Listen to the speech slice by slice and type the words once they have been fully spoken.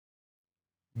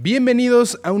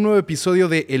Bienvenidos a un nuevo episodio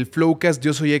de El Flowcast.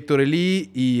 Yo soy Héctor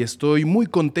Elí y estoy muy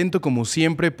contento como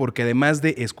siempre porque además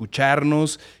de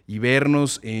escucharnos y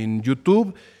vernos en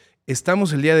YouTube,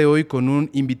 estamos el día de hoy con un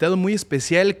invitado muy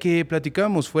especial que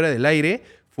platicábamos fuera del aire.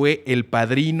 Fue el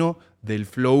padrino del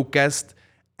Flowcast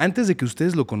antes de que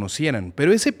ustedes lo conocieran,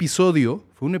 pero ese episodio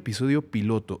fue un episodio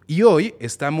piloto y hoy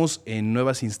estamos en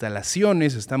nuevas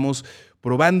instalaciones, estamos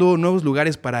probando nuevos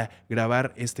lugares para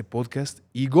grabar este podcast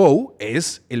y Go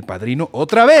es el padrino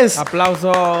otra vez.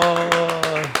 ¡Aplausos!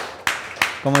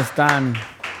 ¿Cómo están?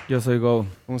 Yo soy Go.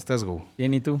 ¿Cómo estás, Go?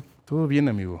 Bien, ¿y tú? Todo bien,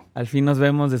 amigo. Al fin nos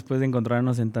vemos después de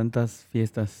encontrarnos en tantas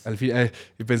fiestas. Al fin,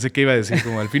 pensé que iba a decir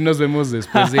como al fin nos vemos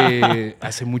después de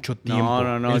hace mucho tiempo.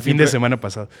 No. El fin de semana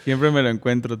pasado. Siempre me lo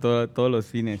encuentro todos los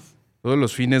fines. Todos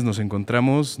los fines nos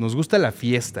encontramos, nos gusta la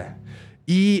fiesta.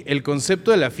 Y el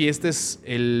concepto de la fiesta es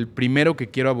el primero que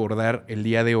quiero abordar el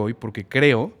día de hoy porque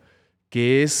creo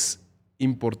que es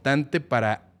importante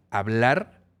para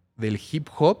hablar del hip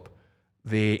hop,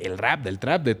 del rap, del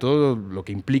trap, de todo lo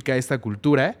que implica esta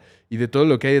cultura y de todo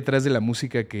lo que hay detrás de la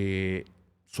música que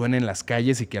suena en las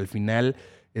calles y que al final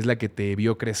es la que te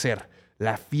vio crecer.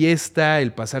 La fiesta,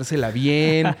 el pasársela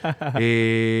bien,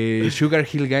 Sugar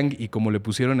Hill Gang y como le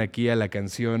pusieron aquí a la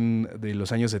canción de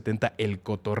los años 70, el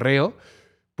cotorreo,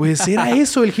 pues era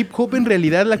eso, el hip hop en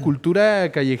realidad, la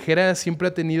cultura callejera siempre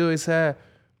ha tenido esa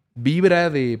vibra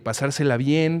de pasársela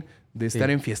bien, de estar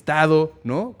enfiestado,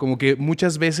 ¿no? Como que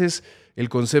muchas veces el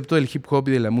concepto del hip hop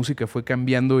y de la música fue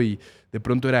cambiando y de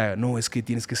pronto era, no, es que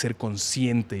tienes que ser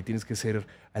consciente y tienes que ser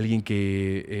alguien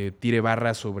que tire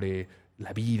barras sobre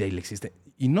la vida y la existencia.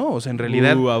 Y no, o sea, en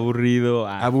realidad... aburrido.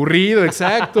 Aburrido,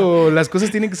 exacto. Las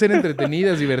cosas tienen que ser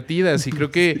entretenidas, divertidas. Y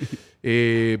creo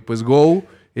que, pues, Go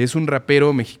es un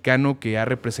rapero mexicano que ha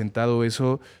representado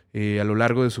eso a lo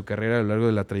largo de su carrera, a lo largo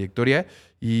de la trayectoria.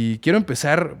 Y quiero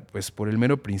empezar, pues, por el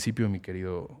mero principio, mi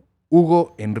querido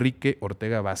Hugo Enrique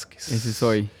Ortega Vázquez. Ese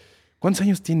soy. ¿Cuántos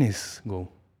años tienes,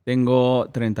 Go? Tengo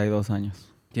 32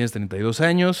 años. Tienes 32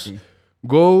 años. Sí.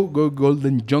 Go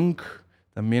Golden Junk,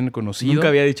 también conocido. Nunca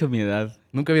había dicho mi edad.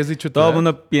 Nunca habías dicho tu Todo edad. el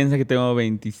mundo piensa que tengo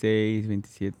 26,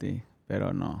 27,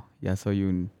 pero no, ya soy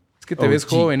un... Es que te ves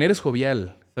joven, eres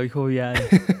jovial. Soy jovial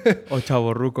o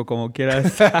chavorruco, como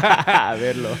quieras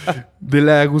verlo. De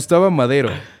la Gustavo Madero,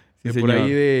 Sí, de por señor.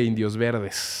 ahí de Indios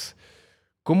Verdes.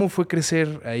 ¿Cómo fue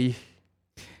crecer ahí?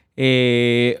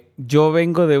 Yo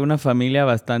vengo de una familia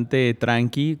bastante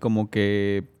tranqui, como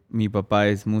que mi papá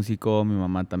es músico, mi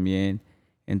mamá también.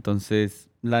 Entonces,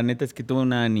 la neta es que tuve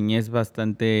una niñez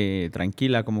bastante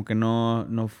tranquila, como que no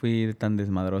fui tan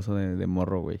desmadroso de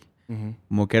morro, güey. Uh-huh.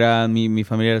 Como que era, mi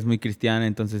familia es muy cristiana,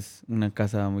 entonces una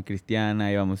casa muy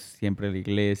cristiana, íbamos siempre a la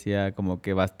iglesia, como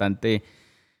que bastante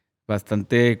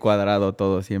cuadrado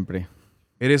todo siempre.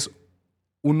 Eres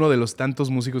uno de los tantos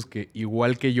músicos que,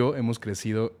 igual que yo, hemos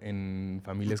crecido en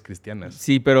familias cristianas.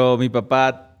 Sí, pero mi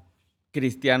papá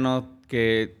cristiano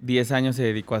que 10 años se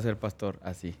dedicó a ser pastor,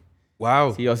 así.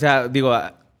 ¡Wow! Sí, o sea, digo,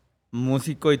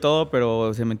 músico y todo,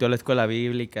 pero se metió a la escuela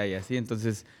bíblica y así.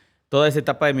 Entonces, toda esa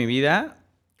etapa de mi vida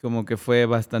como que fue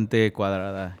bastante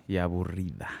cuadrada y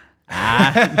aburrida.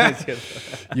 No es cierto.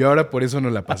 Y ahora por eso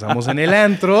nos la pasamos en el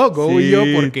antro, Go y Sí. yo,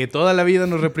 porque toda la vida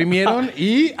nos reprimieron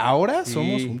y ahora Sí.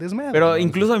 somos un desmadre. Pero ¿no?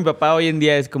 incluso mi papá hoy en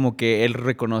día es como que él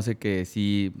reconoce que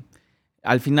sí,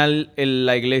 al final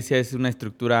la iglesia es una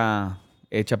estructura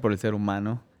hecha por el ser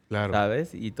humano, Claro.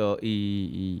 ¿sabes? Y todo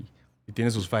y tiene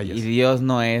sus fallas. Dios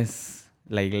no es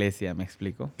la iglesia, ¿me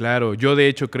explico? Claro, yo de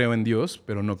hecho creo en Dios,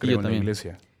 pero no Sí, creo yo en la también.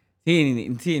 iglesia. Sí,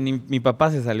 mi papá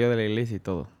se salió de la iglesia y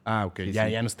todo. Ah, ok. Sí, ya,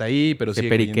 sí. ya no está ahí, pero Se sigue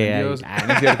creyendo en periquea ahí. Dios.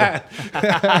 No es cierto.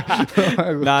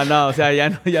 No, o sea,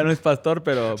 ya no es pastor,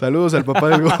 pero Saludos al papá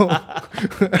del Go.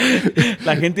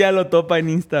 la gente ya lo topa en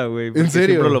Insta, güey. ¿En porque serio?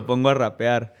 Siempre lo pongo a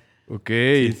rapear. Ok.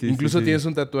 Sí, Incluso sí. tienes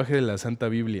un tatuaje de la Santa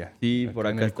Biblia. Sí, por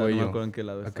en acá el está, no me cuello. acuerdo en qué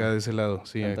lado está. Acá de ese lado.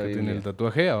 Sí, Santa acá tiene Biblia. el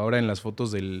tatuaje. Ahora en las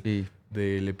fotos del Sí,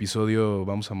 episodio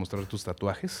vamos a mostrar tus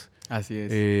tatuajes. así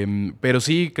es. Pero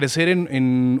sí, crecer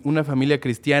en una familia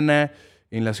cristiana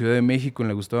en la Ciudad de México, en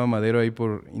la Gustavo Madero, ahí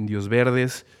por Indios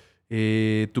Verdes.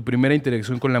 Tu primera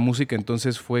interacción con la música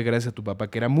entonces fue gracias a tu papá,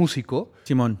 que era músico,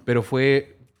 Simón. pero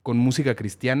 ¿fue con música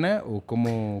cristiana o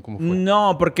cómo fue?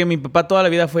 No, porque mi papá toda la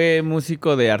vida fue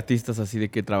músico de artistas así de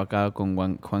que trabajaba con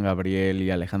Juan Gabriel y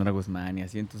Alejandra Guzmán y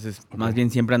así. Entonces, más bien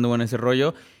siempre anduvo en ese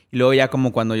rollo. Y luego ya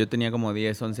como cuando yo tenía como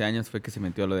 10, 11 años fue que se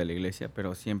metió a lo de la iglesia.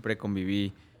 Pero siempre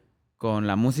conviví con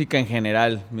la música en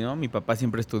general, ¿no? Mi papá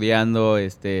siempre estudiando,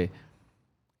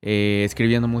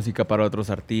 escribiendo música para otros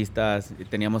artistas.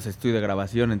 Teníamos estudio de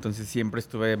grabación, entonces siempre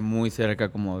estuve muy cerca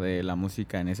como de la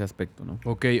música en ese aspecto, ¿no?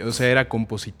 Ok, o sea, era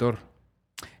compositor.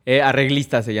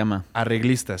 Arreglista se llama.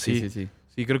 Arreglista, sí. Sí, sí, sí.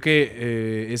 Sí, creo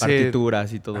que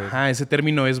Partituras y todo eso. Ajá, ese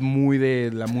término es muy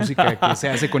de la música que se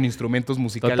hace con instrumentos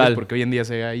musicales, Total. porque hoy en día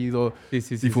se ha ido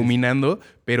Sí. difuminando,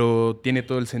 pero tiene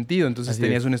todo el sentido. Entonces Así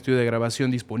tenías es. un estudio de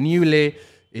grabación disponible,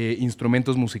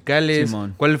 instrumentos musicales.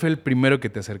 Simón. ¿Cuál fue el primero que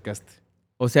te acercaste?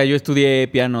 O sea, yo estudié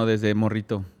piano desde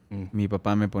morrito. Mm, Mi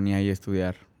papá me ponía ahí a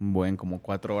estudiar como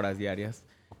 4 horas diarias.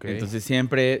 ok. Entonces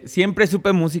siempre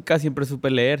supe música, siempre supe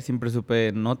leer, siempre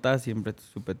supe notas, siempre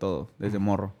supe todo, desde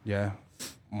morro. Ya.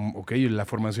 Ok, la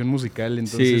formación musical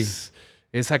entonces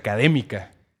es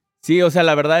académica. Sí, o sea,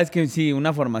 la verdad es que sí,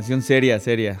 una formación seria,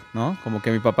 ¿no? Como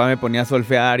que mi papá me ponía a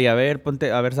solfear y a ver,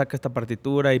 saca esta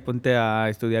partitura y ponte a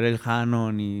estudiar el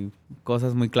Hanon y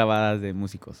cosas muy clavadas de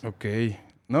músicos. Ok.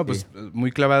 No, pues Sí.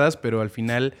 muy clavadas, pero al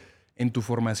final en tu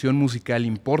formación musical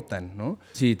importan, ¿no?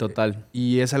 Sí, total.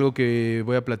 Y es algo que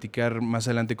voy a platicar más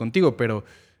adelante contigo, pero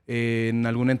en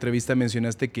alguna entrevista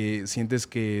mencionaste que sientes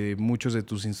que muchos de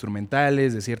tus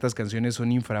instrumentales, de ciertas canciones,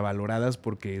 son infravaloradas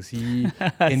porque sí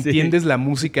entiendes la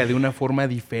música de una forma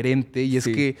diferente. Y es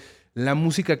Sí. que la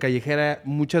música callejera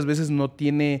muchas veces no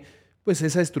tiene pues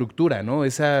esa estructura, ¿no?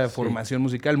 Esa formación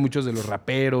musical. Muchos de los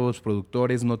raperos,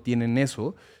 productores no tienen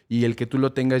eso. Y el que tú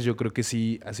lo tengas yo creo que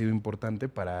sí ha sido importante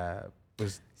para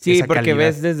pues Sí, esa porque calidad.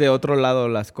 ves desde otro lado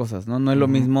las cosas, ¿no? No es lo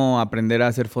Ujú. mismo aprender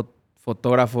a ser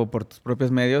fotógrafo por tus propios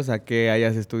medios a que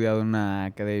hayas estudiado en una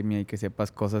academia y que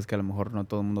sepas cosas que a lo mejor no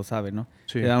todo el mundo sabe, ¿no?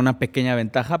 Sí. Te da una pequeña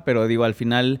ventaja, pero digo, al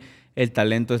final el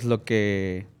talento es lo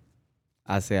que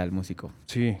hace al músico.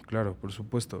 Sí, claro, por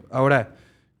supuesto. Ahora,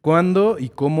 ¿cuándo y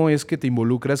cómo es que te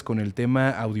involucras con el tema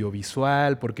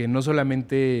audiovisual? Porque no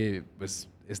solamente pues,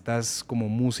 estás como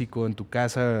músico en tu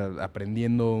casa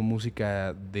aprendiendo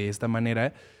música de esta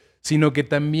manera, sino que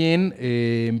también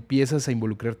empiezas a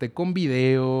involucrarte con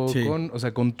video, Sí. o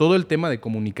sea, con todo el tema de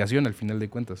comunicación al final de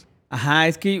cuentas. Ajá,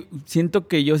 es que siento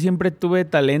que yo siempre tuve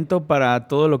talento para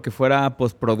todo lo que fuera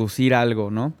postproducir algo,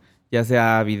 ¿no? Ya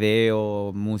sea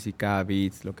video, música,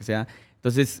 beats, lo que sea.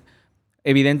 Entonces,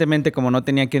 evidentemente, como no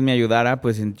tenía quien me ayudara,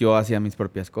 pues yo hacía mis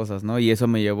propias cosas, ¿no? Y eso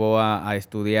me llevó a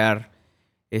estudiar.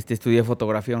 Estudié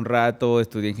fotografía un rato,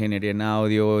 estudié ingeniería en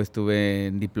audio, estuve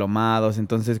en diplomados.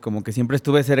 Entonces, como que siempre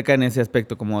estuve cerca en ese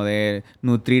aspecto, como de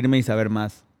nutrirme y saber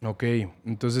más. Ok,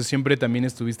 entonces siempre también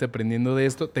estuviste aprendiendo de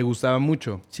esto. ¿Te gustaba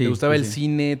mucho? Sí, ¿Te gustaba sí, el sí.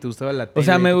 cine? ¿Te gustaba la O tele?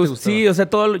 sea, ¿Qué te gustaba? sí, o sea,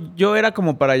 yo era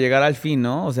como para llegar al fin,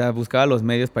 ¿no? O sea, buscaba los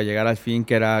medios para llegar al fin,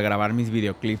 que era grabar mis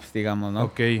videoclips, digamos, ¿no?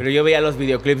 Ok. Pero yo veía los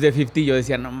videoclips de 50 y yo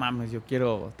decía, no mames, yo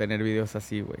quiero tener videos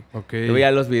así, güey. Ok. Yo veía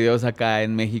los videos acá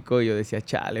en México y yo decía,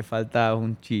 chale, falta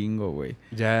un chingo, güey.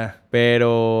 Ya.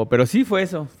 Pero sí fue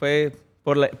eso, fue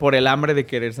por el hambre de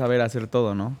querer saber hacer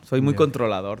todo, ¿no? Soy muy Ya.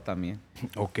 controlador también.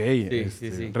 Ok,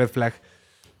 sí. red flag.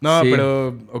 No, Sí. pero,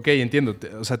 ok, entiendo.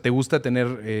 O sea, ¿te gusta tener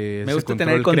Me ese gusta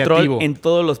tener control control creativo? en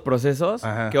todos los procesos,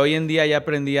 Ajá. que hoy en día ya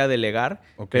aprendí a delegar,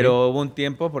 Ok. pero hubo un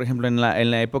tiempo, por ejemplo, en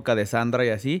la época de Sandra y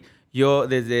así, yo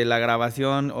desde la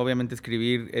grabación, obviamente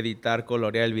escribir, editar,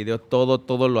 colorear el video,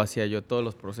 todo lo hacía yo, todos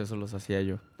los procesos los hacía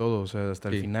yo. Todo, o sea, hasta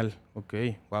el Sí. final. Ok,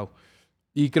 wow.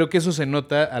 Y creo que eso se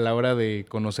nota a la hora de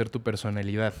conocer tu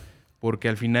personalidad, porque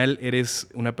al final eres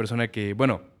una persona que,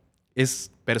 bueno,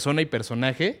 es persona y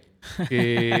personaje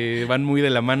que van muy de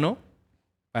la mano.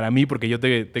 Para mí, porque yo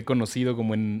te he conocido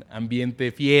como en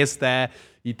ambiente fiesta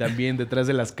y también detrás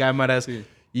de las cámaras. Sí.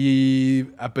 Y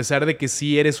a pesar de que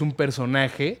sí eres un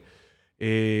personaje,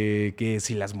 que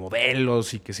si las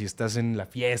modelos y que si estás en la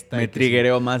fiesta. Me y que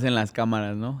triggereo más en las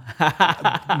cámaras, ¿no?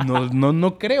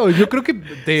 no creo. Yo creo que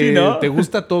Sí, ¿no? te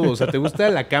gusta todo. O sea, te gusta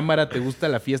la cámara, te gusta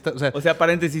la fiesta. O sea,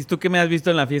 paréntesis, ¿tú que me has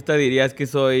visto en la fiesta dirías que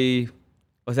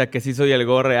o sea, que sí soy el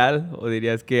Go real? ¿O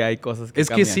dirías que hay cosas que es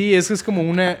que cambian? sí, es como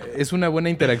es una buena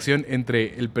interacción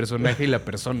entre el personaje y la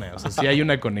persona. O sea, sí hay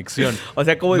una conexión. O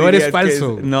sea, ¿cómo No dirías eres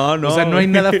falso. que no. O sea, no hay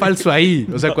nada falso ahí.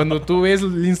 O sea, cuando tú ves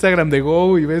el Instagram de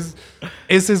Go y ves,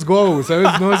 ese es Go, ¿sabes?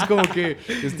 No es como que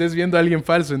estés viendo a alguien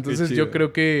falso. Entonces chido. yo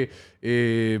creo que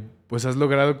pues has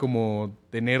logrado como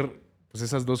tener pues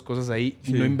esas dos cosas ahí y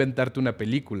Sí. no inventarte una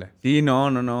película. Sí,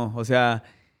 no. O sea,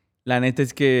 la neta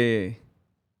es que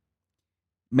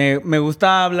me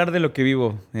gusta hablar de lo que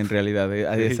vivo, en realidad.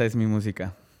 Sí. Esa es mi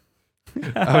música.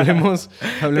 Hablemos.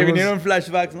 Te vinieron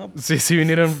flashbacks, ¿no? Sí,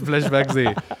 vinieron flashbacks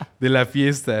de la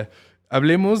fiesta.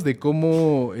 Hablemos de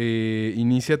cómo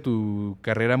inicia tu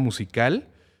carrera musical.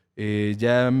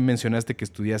 Ya mencionaste que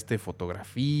estudiaste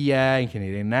fotografía,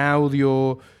 ingeniería en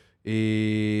audio.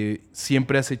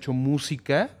 ¿Siempre has hecho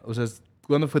música? O sea,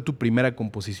 ¿cuándo fue tu primera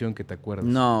composición que te acuerdas?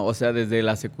 No, o sea, desde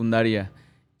la secundaria.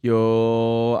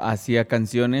 Yo hacía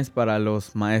canciones para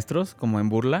los maestros, como en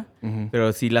burla, Ujú.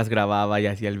 pero sí las grababa y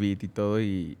hacía el beat y todo.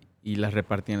 Y y las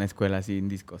repartía en la escuela así en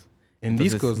discos. ¿En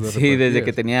Entonces, discos? Sí, desde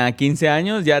que tenía 15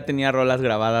 años ya tenía rolas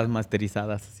grabadas,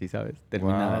 masterizadas, así, ¿sabes?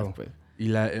 Terminadas, Wow. pues.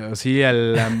 Y así a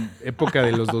la época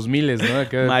de los 2000, ¿no?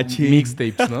 Acá, Machín.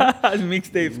 mixtapes, ¿no?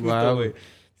 Mixtapes, justo, Wow. güey.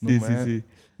 No Sí, más. sí.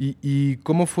 ¿Y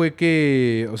cómo fue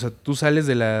que, o sea, tú sales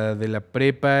de la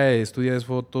prepa, estudias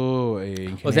foto,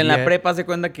 ingeniería? O sea, en la prepa se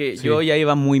cuenta que Sí. yo ya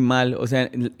iba muy mal. O sea,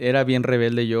 era bien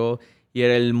rebelde yo y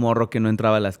era el morro que no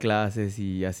entraba a las clases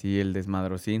y así el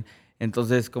desmadrocín.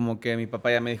 Entonces, como que mi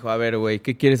papá ya me dijo, a ver, güey,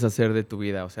 ¿qué quieres hacer de tu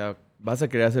vida? O sea, ¿vas a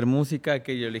querer hacer música?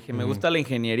 Que yo le dije, me gusta la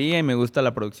ingeniería y me gusta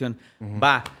la producción.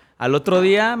 Va. Al otro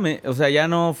día, o sea, ya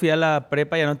no fui a la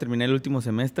prepa, ya no terminé el último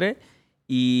semestre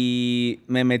y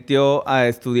me metió a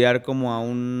estudiar como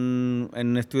en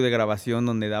un estudio de grabación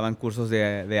donde daban cursos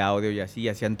de audio y así, y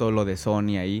hacían todo lo de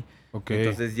Sony ahí. Ok.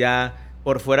 Entonces ya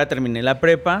por fuera terminé la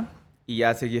prepa y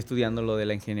ya seguí estudiando lo de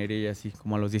la ingeniería y así,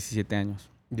 como a los 17 años.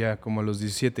 Ya, como a los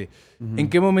 17. ¿En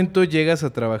qué momento llegas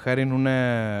a trabajar en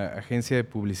una agencia de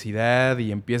publicidad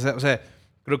y empieza, o sea,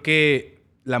 creo que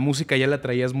la música ya la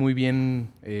traías muy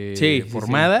bien Sí,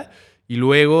 formada y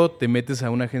luego te metes a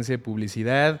una agencia de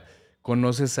publicidad,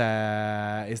 conoces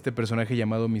a este personaje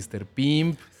llamado Mr.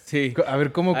 Pimp. Sí. A ver,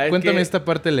 Es cuéntame que- esta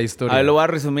parte de la historia. A ver, lo voy a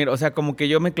resumir. O sea, como que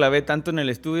yo me clavé tanto en el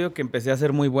estudio que empecé a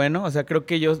ser muy bueno. O sea, creo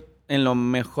que yo en lo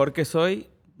mejor que soy,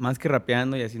 más que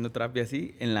rapeando y haciendo trap y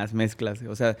así, en las mezclas.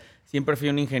 O sea, siempre fui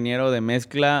un ingeniero de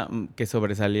mezcla que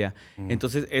sobresalía.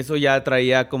 Entonces, eso ya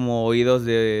traía como oídos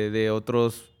de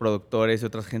otros productores y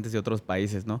otras gentes de otros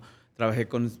países, ¿no? Trabajé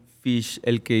con Fish,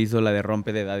 el que hizo la de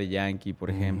Rompe de Daddy Yankee, por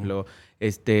ejemplo.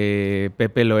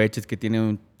 Pepe Loeches, que tiene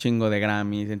un chingo de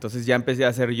Grammys. Entonces ya empecé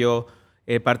a ser yo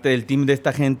parte del team de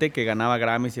esta gente que ganaba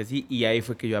Grammys y así. Y ahí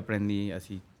fue que yo aprendí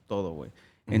así todo, güey.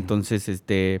 Entonces,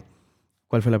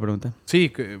 ¿cuál fue la pregunta?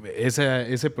 Sí,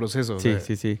 ese proceso. Sí, o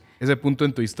sea, sí. Ese punto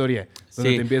en tu historia,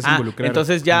 donde te empiezas a involucrar.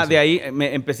 Entonces ya con de eso. ahí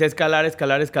me empecé a escalar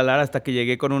hasta que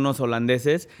llegué con unos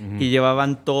holandeses que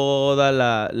llevaban toda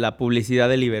la publicidad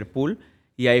de Liverpool.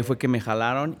 Y ahí fue que me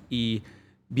jalaron y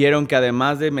vieron que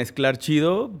además de mezclar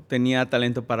chido, tenía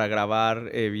talento para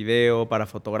grabar video, para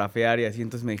fotografiar y así.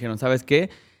 Entonces me dijeron, ¿sabes qué?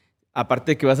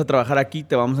 Aparte de que vas a trabajar aquí,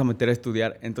 te vamos a meter a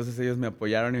estudiar. Entonces ellos me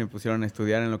apoyaron y me pusieron a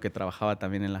estudiar en lo que trabajaba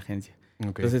también en la agencia.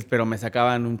 Ok. Entonces, pero me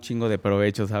sacaban un chingo de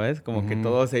provecho, ¿sabes? Como que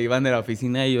todos se iban de la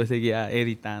oficina y yo seguía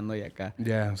editando y acá.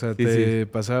 Ya, o sea, Sí, te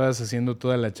pasabas haciendo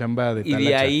toda la chamba de Y talacha.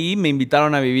 de ahí me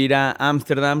invitaron a vivir a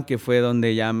Ámsterdam, que fue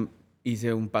donde ya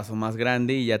hice un paso más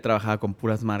grande y ya trabajaba con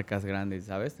puras marcas grandes,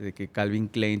 ¿sabes? De que Calvin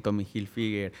Klein, Tommy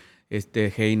Hilfiger,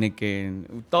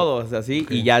 Heineken, todos así.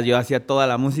 Ok. Y ya yo hacía toda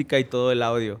la música y todo el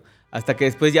audio. Hasta que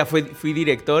después ya fui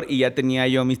director y ya tenía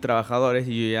yo mis trabajadores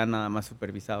y yo ya nada más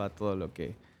supervisaba todo lo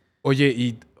que... Oye,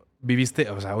 y viviste,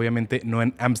 o sea, obviamente no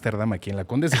en Ámsterdam, aquí en la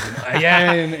Condesa, sino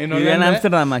allá en Holanda. Vivía en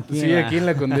Ámsterdam aquí. Sí, aquí en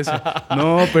la Condesa.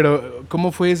 No, pero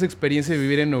 ¿cómo fue esa experiencia de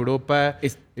vivir en Europa?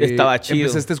 Estaba chido.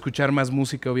 Empezaste a escuchar más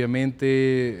música,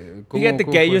 obviamente. Fíjate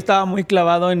 ¿Cómo que ahí fue? yo estaba muy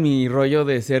clavado en mi rollo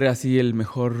de ser así el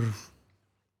mejor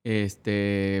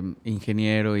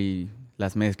ingeniero y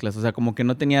las mezclas. O sea, como que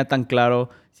no tenía tan claro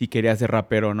si quería ser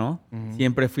rapero o no.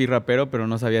 Siempre fui rapero, pero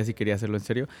no sabía si quería hacerlo en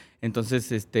serio.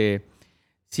 Entonces,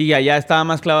 sí, allá estaba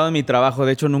más clavado en mi trabajo.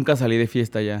 De hecho, nunca salí de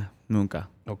fiesta allá. Nunca.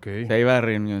 Ok. O sea, iba a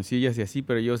reunioncillas y así,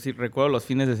 pero yo sí recuerdo los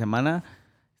fines de semana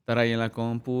estar ahí en la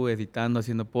compu, editando,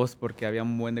 haciendo post, porque había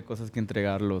un buen de cosas que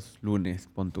entregar los lunes,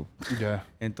 pon tú. Ya.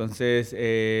 Entonces,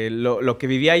 lo que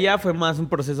viví allá fue más un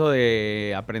proceso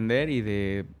de aprender y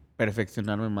de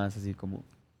perfeccionarme más, así como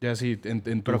Ya sí, en tu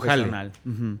jale. profesional.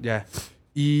 Ujú. Ya.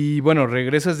 Y bueno,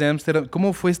 regresas de Ámsterdam.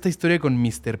 ¿Cómo fue esta historia con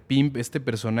Mr. Pimp, este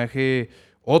personaje,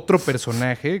 otro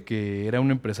personaje que era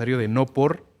un empresario de no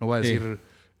voy a Sí.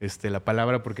 decir la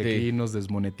palabra porque Sí. aquí nos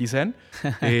desmonetizan,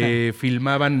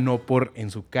 filmaban no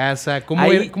en su casa. ¿Cómo,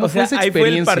 Ahí, cómo o fue sea, esa ahí fue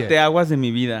el experiencia? parteaguas de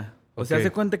mi vida. O sea, Ok.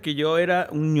 hace cuenta que yo era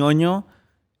un ñoño.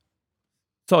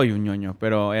 Soy un ñoño,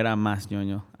 pero era más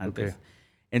ñoño antes. Ok.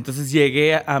 Entonces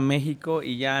llegué a México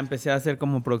y ya empecé a hacer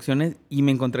como producciones y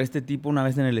me encontré a este tipo una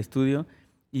vez en el estudio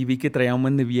y vi que traía un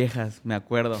buen de viejas, me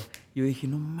acuerdo. Y yo dije,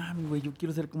 no mames, güey, yo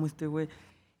quiero ser como este güey.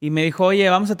 Y me dijo, oye,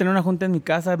 vamos a tener una junta en mi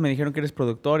casa. Me dijeron que eres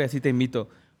productor y así te invito.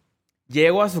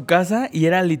 Llego a su casa y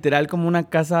era literal como una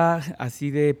casa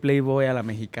así de Playboy a la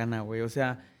mexicana, güey. O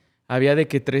sea, había de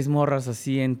que 3 morras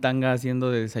así en tanga haciendo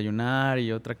de desayunar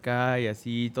y otra acá y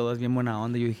así, todas bien buena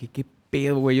onda. Yo dije, ¿qué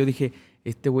pedo, güey? Yo dije,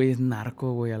 este güey es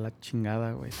narco, güey, a la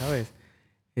chingada, güey, ¿sabes?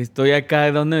 Estoy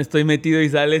acá donde estoy metido y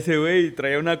sale ese güey y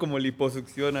traía una como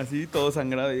liposucción así, todo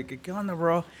sangrado. Y dije, ¿qué onda,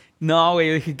 bro? No, güey,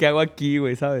 yo dije, ¿qué hago aquí,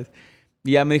 güey, sabes?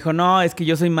 Y ya me dijo, no, es que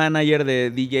yo soy manager de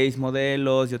DJs,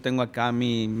 modelos, yo tengo acá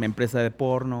mi empresa de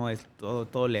porno, es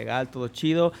todo legal, todo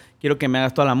chido. Quiero que me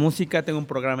hagas toda la música, tengo un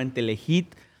programa en Telehit,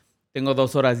 tengo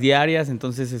 2 horas diarias,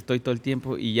 entonces estoy todo el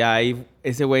tiempo. Y ya ahí,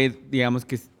 ese güey, digamos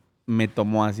que me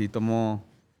tomó así, tomó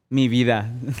mi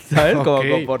vida, ¿sabes?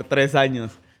 Como por 3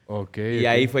 años. Ok. Y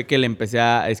ahí fue que le empecé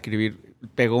a escribir,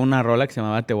 pegó una rola que se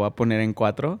llamaba Te voy a poner en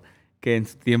 4, que en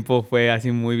su tiempo fue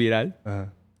así muy viral.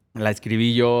 Ajá. La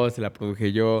escribí yo, se la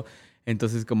produje yo.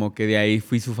 Entonces, como que de ahí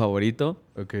fui su favorito.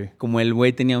 Ok. Como el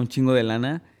güey tenía un chingo de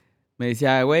lana, me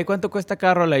decía, güey, ¿cuánto cuesta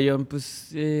cada rola? Y yo, pues,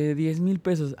 10,000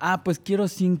 pesos. Ah, pues quiero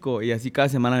 5. Y así cada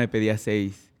semana me pedía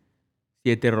 6,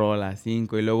 7 rolas,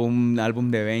 5. Y luego un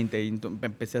álbum de 20. Y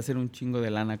empecé a hacer un chingo de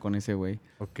lana con ese güey.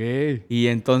 Ok. Y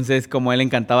entonces, como a él le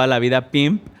encantaba la vida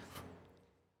pimp,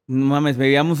 no mames,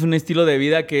 veíamos un estilo de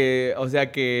vida que, o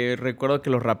sea, que recuerdo que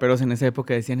los raperos en esa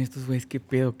época decían, estos güeyes, ¿qué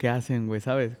pedo? ¿Qué hacen, güey?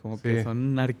 ¿Sabes? Como Sí. que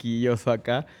son narquillos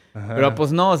acá. Ajá. Pero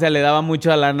pues no, o sea, le daba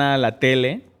mucha lana a la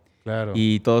tele Claro.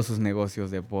 y todos sus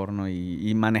negocios de porno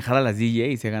y manejar a las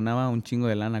DJ y se ganaba un chingo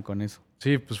de lana con eso.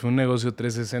 Sí, pues fue un negocio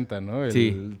 360, ¿no?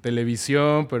 Sí.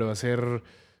 Televisión, pero hacer...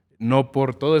 No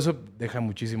por todo eso deja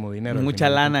muchísimo dinero. al Mucha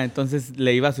final. lana, entonces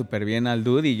le iba súper bien al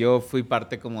dude y yo fui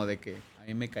parte como de que a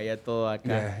mí me caía todo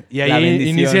acá. Ya. Y la ahí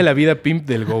bendición. inicia la vida pimp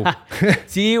del Go.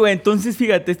 Sí, güey, entonces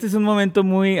fíjate, este es un momento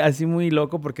muy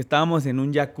loco porque estábamos en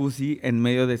un jacuzzi en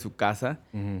medio de su casa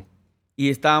Ujú. y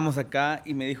estábamos acá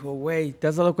y me dijo, güey, ¿te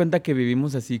has dado cuenta que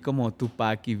vivimos así como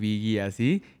Tupac y Biggie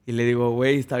así? Y le digo,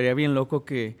 güey, estaría bien loco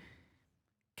que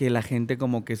la gente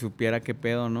como que supiera qué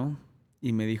pedo, ¿no?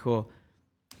 Y me dijo,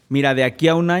 mira, de aquí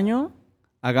a un año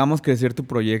hagamos crecer tu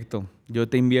proyecto. Yo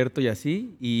te invierto y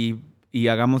así y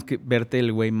hagamos que verte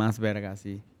el güey más verga,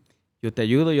 así. Yo te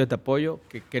ayudo, yo te apoyo.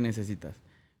 ¿Qué necesitas?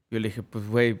 Yo le dije, pues,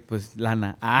 güey, pues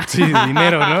lana. Ah. Sí,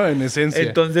 dinero, ¿no? En esencia.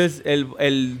 Entonces,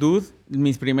 el dude,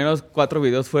 mis primeros 4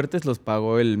 videos fuertes los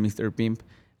pagó el Mr. Pimp.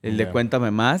 El de Ya.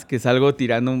 Cuéntame Más, que es algo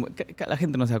tirando... que la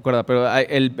gente no se acuerda, pero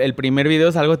el primer video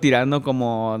es algo tirando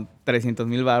como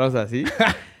 300,000 varos así.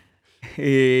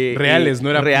 Reales, no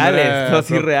era... Reales, no era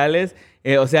sí, reales.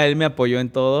 O sea, él me apoyó en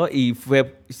todo y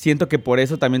siento que por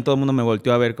eso también todo el mundo me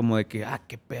volteó a ver como de que,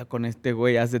 qué pedo con este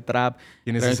güey, hace trap,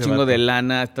 ¿Quién es trae un ese chingo vato? de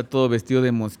lana, está todo vestido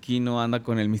de mosquino, anda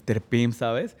con el Mr. Pimp,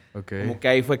 ¿sabes? Ok. Como que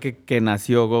ahí fue que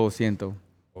nació Go, siento.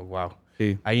 Oh, wow.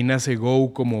 Sí. Ahí nace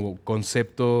Go como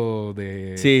concepto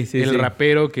de Sí, el sí.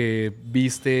 rapero que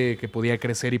viste que podía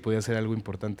crecer y podía hacer algo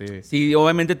importante. Sí,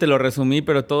 obviamente te lo resumí,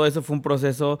 pero todo eso fue un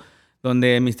proceso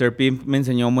donde Mr. Pimp me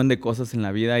enseñó un buen de cosas en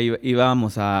la vida.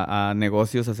 Íbamos a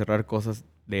negocios a cerrar cosas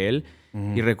de él.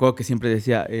 Ujú. Y recuerdo que siempre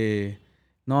decía,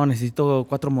 no, necesito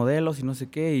 4 modelos y no sé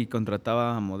qué. Y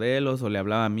contrataba a modelos o le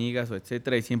hablaba a amigas o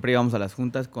etcétera. Y siempre íbamos a las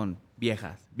juntas con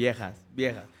viejas.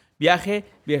 Viaje,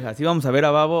 viejas. Íbamos a ver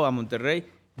a Babo, a Monterrey,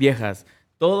 viejas.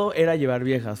 Todo era llevar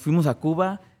viejas. Fuimos a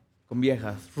Cuba con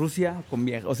viejas. Rusia con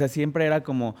viejas. O sea, siempre era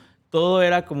como... Todo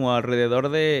era como alrededor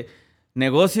de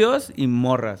negocios y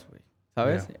morras, güey.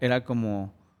 ¿Sabes? Ya. Era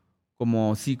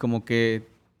sí, como que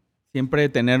siempre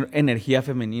tener energía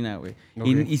femenina, güey. Ok.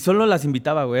 Y solo las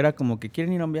invitaba, güey. Era como que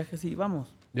quieren ir a un viaje, sí,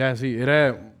 vamos. Ya, sí,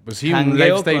 era, pues sí, un Jangueo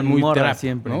lifestyle con muy morras trap,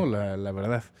 siempre. ¿no? La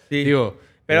verdad. Sí. Digo,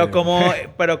 Pero eh,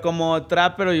 como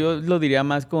trap, pero yo lo diría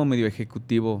más como medio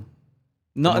ejecutivo.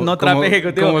 No, como- no trap como-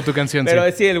 ejecutivo. como tu canción, Pero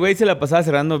sí. sí, el güey se la pasaba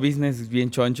cerrando business bien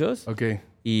chonchos. Ok.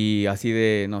 Y así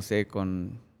de, no sé,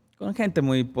 con gente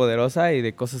muy poderosa y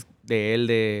de cosas de él,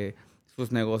 de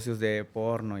sus negocios de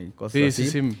porno y cosas Sí, así.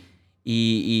 sí, sí.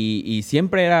 Y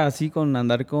siempre era así con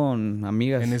andar con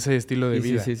amigas. En ese estilo de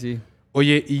Sí, vida. sí.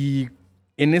 Oye, ¿y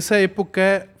en esa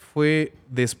época fue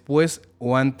después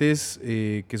o antes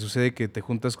que sucede que te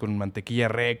juntas con Mantequilla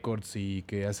Records y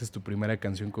que haces tu primera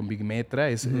canción con Big Metra?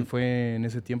 Ujú. ¿Fue en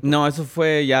ese tiempo? No, eso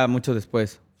fue ya mucho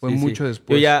después. Fue Sí, mucho sí.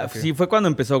 después, Yo ya, ok. sí, fue cuando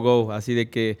empezó Go, así de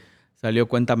que salió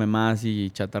Cuéntame Más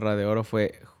y Chatarra de Oro,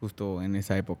 fue justo en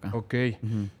esa época. Ok.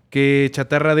 Ujú. Que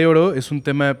Chatarra de Oro es un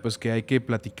tema pues que hay que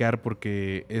platicar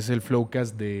porque es el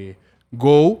flowcast de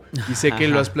Go y sé que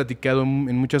lo has platicado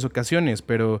en muchas ocasiones,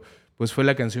 pero pues fue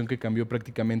la canción que cambió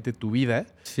prácticamente tu vida.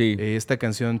 Sí. Esta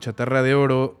canción Chatarra de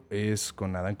Oro es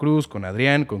con Adán Cruz, con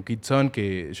Hadrian, con Kid Son,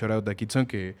 que shout out a Kid Son,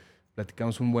 que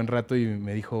platicamos un buen rato y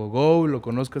me dijo, Go, lo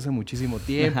conozco hace muchísimo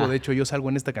tiempo, de hecho yo salgo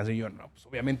en esta canción y yo, no, pues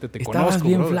obviamente te Estabas conozco,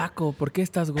 bien brother". flaco, ¿por qué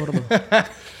estás gordo?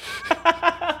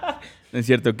 No es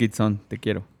cierto, Kidson, te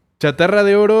quiero. Chatarra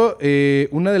de Oro,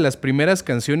 una de las primeras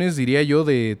canciones, diría yo,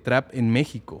 de trap en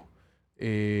México.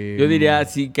 Yo diría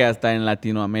sí que hasta en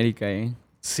Latinoamérica, ¿eh?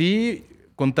 Sí,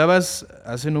 contabas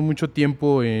hace no mucho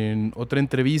tiempo en otra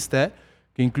entrevista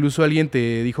que incluso alguien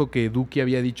te dijo que Duki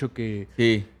había dicho que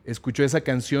Sí. escuchó esa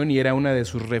canción y era una de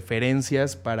sus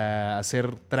referencias para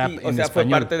hacer trap Sí, en o sea, español.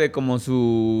 fue parte de como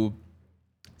su...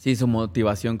 Sí, su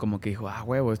motivación, como que dijo,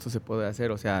 huevo, esto se puede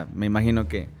hacer. O sea, me imagino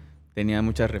que tenía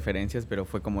muchas referencias, pero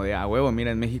fue como de, huevo,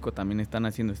 mira, en México también están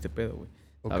haciendo este pedo, güey.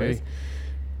 ¿Sabes? Ok.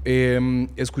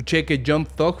 Escuché que Young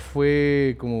Thug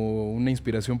fue como una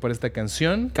inspiración para esta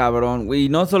canción. Cabrón, güey. Y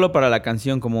no solo para la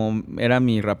canción, como era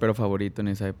mi rapero favorito en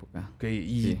esa época. Ok,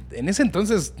 y Sí. en ese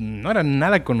entonces no era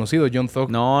nada conocido Young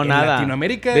Thug. No, en nada.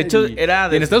 Latinoamérica. De hecho, y era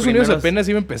de en sus Estados Unidos primeros- apenas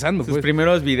iba empezando, Sus pues.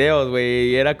 primeros videos, güey,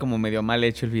 y era como medio mal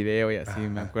hecho el video y así,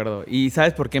 me acuerdo. ¿Y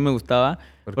sabes por qué me gustaba?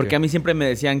 ¿Por Porque qué? a mí siempre me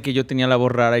decían que yo tenía la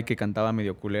voz rara y que cantaba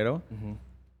medio culero. Ujú.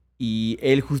 Y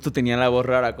él justo tenía la voz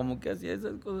rara, como que hacía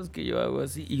esas cosas que yo hago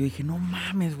así. Y yo dije, no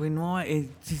mames, güey, no,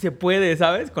 sí se puede,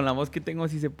 ¿sabes? Con la voz que tengo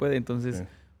sí se puede. Entonces Sí.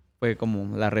 fue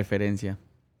como la referencia.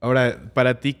 Ahora,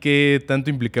 para ti, ¿qué tanto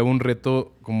implicaba un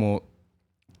reto como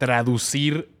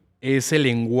traducir ese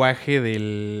lenguaje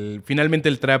del... Finalmente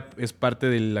el trap es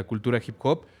parte de la cultura hip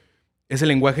hop. Es el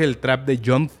lenguaje del trap de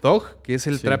Young Thug, que es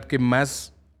el Sí. trap que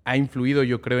más ha influido,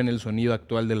 yo creo, en el sonido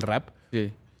actual del rap.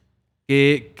 Sí.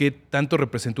 ¿Qué tanto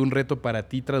representó un reto para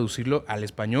ti traducirlo al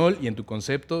español y en tu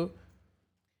concepto?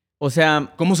 O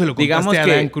sea, ¿Cómo se lo digamos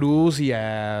contaste a Adán que, Cruz y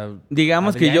a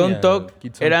digamos que Adrián y Young a Thug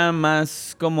Kid Son? era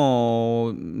más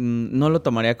como, no lo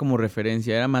tomaría como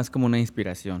referencia, era más como una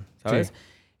inspiración, ¿sabes?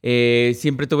 Sí.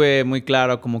 Siempre tuve muy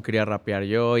claro cómo quería rapear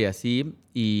yo y así.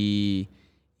 Y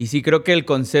sí, creo que el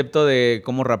concepto de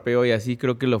cómo rapeo y así,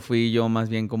 creo que lo fui yo más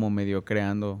bien como medio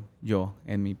creando yo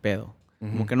en mi pedo.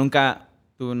 Como Ujú. que nunca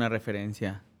tuve una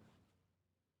referencia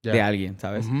Ya. de alguien,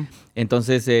 ¿sabes? Ujú.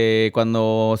 Entonces,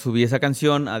 cuando subí esa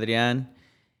canción, Adrián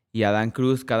y Adán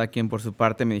Cruz, cada quien por su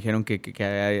parte, me dijeron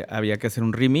que había que hacer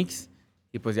un remix.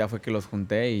 Y pues ya fue que los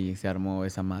junté y se armó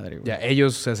esa madre, güey. Ya,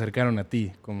 ellos se acercaron a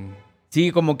ti.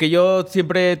 Sí, como que yo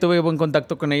siempre tuve buen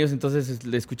contacto con ellos, entonces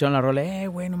le escucharon la rola,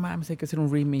 güey, no mames, hay que hacer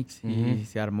un remix. Ujú. Y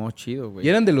se armó chido, güey. Y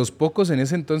eran de los pocos en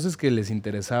ese entonces que les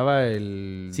interesaba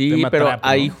el Sí, tema pero trap, ¿no?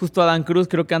 ahí justo Adán Cruz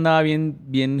creo que andaba bien,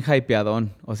 bien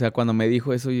hypeadón. O sea, cuando me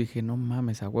dijo eso, yo dije, no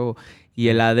mames, a huevo. Y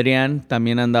el Adrián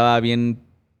también andaba bien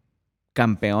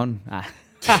campeón.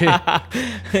 Sí,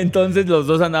 Entonces los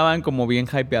dos andaban como bien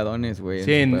hypeadones, güey. sí,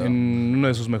 su en pedo. uno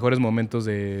de sus mejores momentos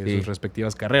de Sí. sus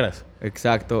respectivas carreras.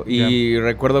 Exacto. Y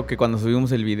recuerdo que cuando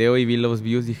subimos el video y vi los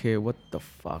views, dije, what the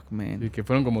fuck, man. Y que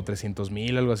fueron como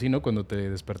 300,000, algo así, ¿no? Cuando te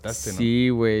despertaste, ¿no? Sí,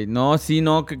 güey. No, sí,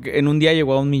 no. Que en un día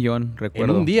llegó a 1,000,000,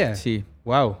 recuerdo. ¿En un día? Sí.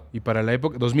 Wow. Y para la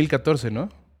época, 2014, ¿no?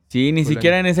 Sí, ni Fue el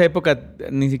siquiera año. en esa época,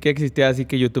 ni siquiera existía así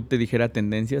que YouTube te dijera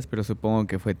tendencias, pero supongo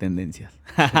que fue tendencias.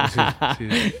 Sí,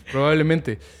 sí,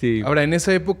 probablemente. Sí. Ahora, en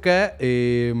esa época,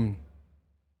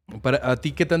 ¿a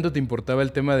ti qué tanto te importaba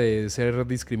el tema de ser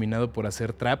discriminado por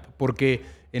hacer trap? Porque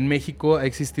en México ha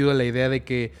existido la idea de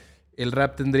que el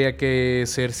rap tendría que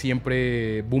ser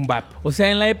siempre boom bap. O sea,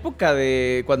 en la época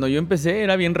de cuando yo empecé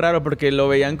era bien raro porque lo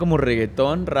veían como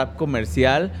reggaetón, rap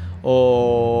comercial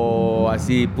o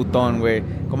así putón, güey.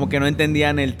 Como que no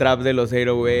entendían el trap de los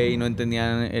 808 y no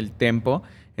entendían el tempo.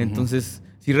 Entonces,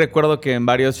 sí recuerdo que en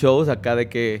varios shows acá de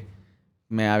que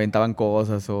me aventaban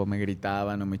cosas o me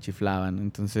gritaban o me chiflaban.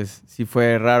 Entonces, sí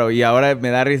fue raro. Y ahora me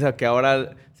da risa que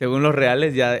ahora, según los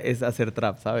reales, ya es hacer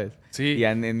trap, ¿sabes? Sí. Y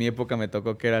en mi época me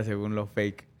tocó que era según lo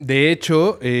fake. De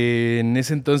hecho, en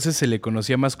ese entonces se le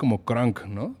conocía más como crunk,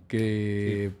 ¿no?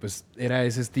 Que pues era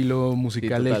ese estilo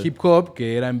musical Sí, del total. hip hop,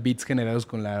 que eran beats generados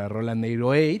con la rola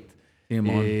 808.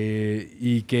 Simón.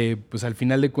 Y que pues al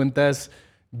final de cuentas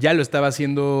ya lo estaba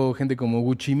haciendo gente como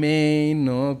Gucci Mane,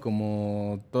 ¿no?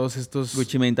 Como todos estos...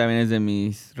 Gucci Mane también es de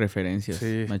mis referencias,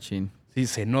 Sí. machín. Sí,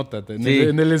 se nota en, Sí.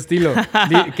 en el estilo.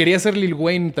 Quería ser Lil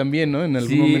Wayne también, ¿no? En algún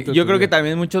Sí, momento. de yo tu creo que vida.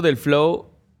 también mucho del flow,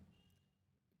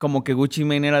 como que Gucci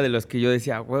Mane era de los que yo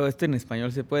decía, güey, esto en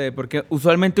español se puede. Porque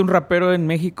usualmente un rapero en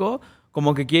México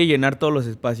como que quiere llenar todos los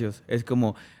espacios. Es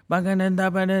como,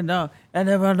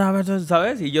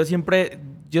 ¿sabes? Y yo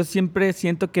siempre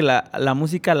siento que la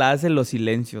música la hacen los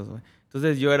silencios, güey.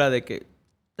 Entonces yo era de que...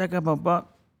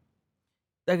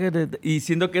 Y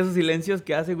siento que esos silencios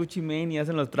que hace Gucci Mane y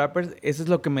hacen los trappers, eso es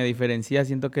lo que me diferencia,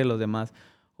 siento que los demás.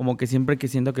 Como que siempre que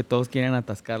siento que todos quieren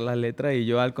atascar la letra y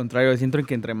yo al contrario, siento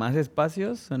que entre más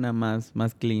espacios suena más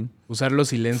clean. Usar los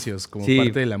silencios como Sí.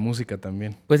 parte de la música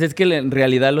también. Pues es que en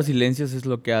realidad los silencios es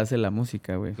lo que hace la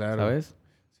música, güey. Claro. ¿Sabes?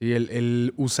 Sí,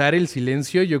 el usar el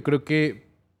silencio, yo creo que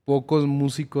pocos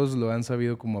músicos lo han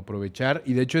sabido como aprovechar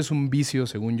y de hecho es un vicio,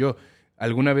 según yo.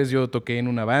 Alguna vez yo toqué en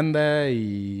una banda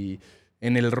y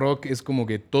en el rock es como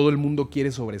que todo el mundo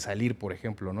quiere sobresalir, por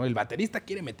ejemplo, ¿no? El baterista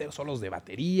quiere meter solos de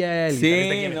batería, el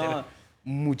guitarrista quiere meter...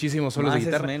 muchísimos solos de Más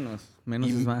guitarra. es menos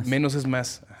Y es más. menos es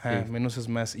más. Ajá, Sí. menos es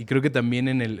más. Y creo que también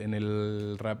en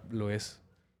el rap lo es.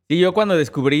 Sí, yo cuando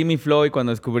descubrí mi flow y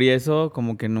cuando descubrí eso,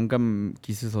 como que nunca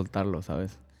quise soltarlo,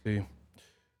 ¿sabes? Sí.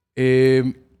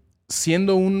 Eh,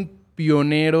 Siendo un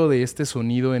pionero de este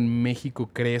sonido en México,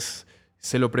 ¿crees?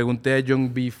 Se lo pregunté a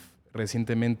Young Beef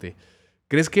recientemente.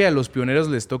 ¿Crees que a los pioneros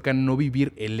les toca no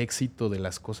vivir el éxito de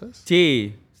las cosas?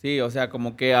 Sí, sí, o sea,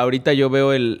 como que ahorita yo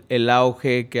veo el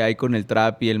auge que hay con el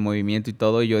trap y el movimiento y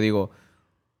todo, y yo digo,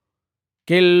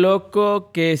 qué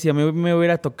loco que si a mí me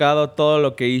hubiera tocado todo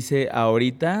lo que hice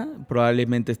ahorita,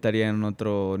 probablemente estaría en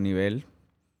otro nivel.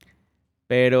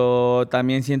 Pero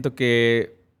también siento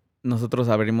que nosotros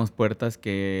abrimos puertas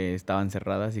que estaban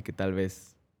cerradas y que tal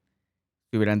vez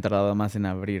se hubieran tardado más en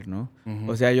abrir, ¿no?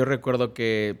 Ujú. O sea, yo recuerdo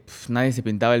que nadie se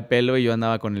pintaba el pelo y yo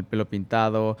andaba con el pelo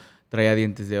pintado, traía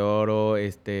dientes de oro,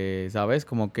 ¿sabes?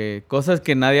 Como que cosas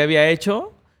que nadie había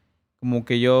hecho, como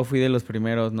que yo fui de los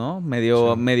primeros, ¿no? Sí.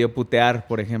 Medio putear,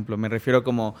 por ejemplo. Me refiero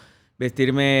como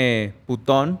vestirme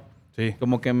putón, Sí.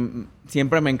 como que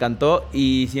siempre me encantó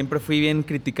y siempre fui bien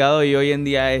criticado y hoy en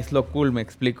día es lo cool, ¿me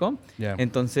explico? Ya.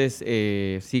 Entonces,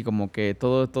 sí, como que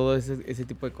todo ese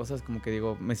tipo de cosas, como que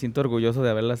digo, me siento orgulloso de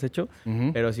haberlas hecho,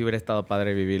 Ujú. pero sí hubiera estado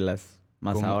padre vivirlas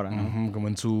más Como, ahora, ¿no? ujú, como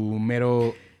en su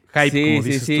mero hype, Sí, como sí,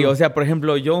 dices sí. tú. O sea, por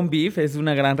ejemplo, John Beef es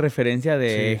una gran referencia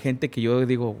de Sí. gente que yo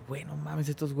digo, bueno, mames,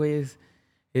 estos güeyes.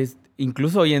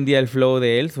 Incluso hoy en día el flow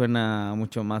de él suena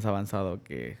mucho más avanzado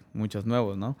que muchos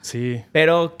nuevos, ¿no? Sí.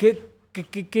 Pero, ¿qué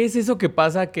es eso que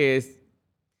pasa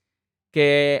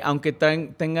que aunque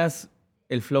tengas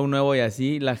el flow nuevo y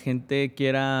así, la gente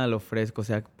quiera lo fresco? O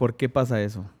sea, ¿por qué pasa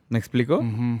eso? ¿Me explico?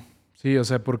 Ujú. Sí, o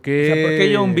sea, ¿por O sea, ¿por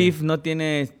qué John qué? Beef no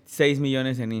tiene 6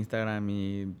 millones en Instagram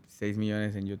y 6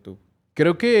 millones en YouTube?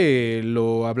 Creo que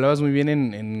lo hablabas muy bien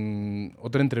en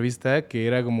otra entrevista, que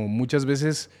era como muchas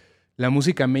veces la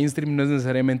música mainstream no es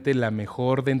necesariamente la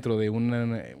mejor dentro de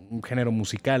un género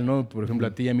musical, ¿no? Por ejemplo,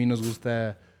 Ujú. a ti y a mí nos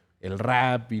gusta el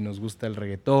rap y nos gusta el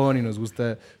reggaetón y nos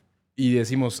gusta... Y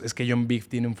decimos, es que John Beef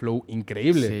tiene un flow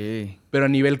increíble, Sí, pero a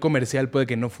nivel comercial puede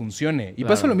que no funcione. Y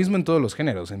pasa lo claro. mismo en todos los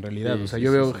géneros, en realidad. O Sí, sea, sí,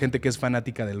 yo sí, veo sí. gente que es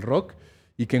fanática del rock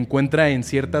y que encuentra en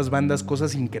ciertas bandas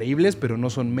cosas increíbles, pero no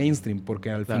son mainstream, porque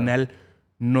al Claro. final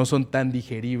no son tan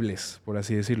digeribles, por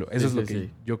así decirlo. Eso Sí, es lo sí, que sí.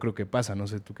 yo creo que pasa. No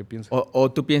sé tú qué piensas.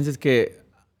 O tú piensas que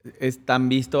es tan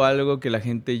visto algo que la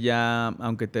gente ya,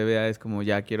 aunque te vea, es como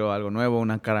ya quiero algo nuevo,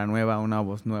 una cara nueva, una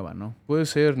voz nueva, ¿no? Puede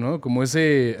ser, ¿no? Como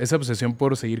esa obsesión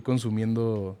por seguir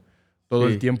consumiendo todo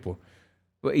el Sí. tiempo.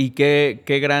 Y qué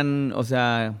gran, o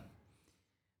sea,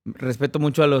 respeto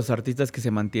mucho a los artistas que se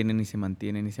mantienen y se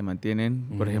mantienen y se mantienen.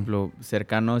 Por Ujú. ejemplo,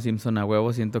 cercano, Simpson a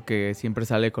huevo, siento que siempre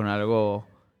sale con algo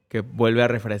que vuelve a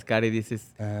refrescar y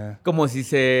dices, Ah. como si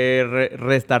se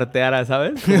restarteara,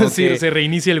 ¿sabes? Como Sí, que se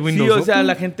reinicia el sí, Windows, o ¿no? sea,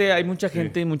 ¡Pum! hay mucha Sí.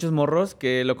 gente y muchos morros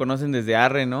que lo conocen desde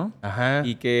Arre, ¿no? Ajá.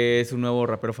 Y que es su nuevo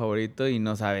rapero favorito y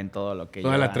no saben todo lo que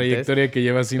Toda la lleva antes. trayectoria que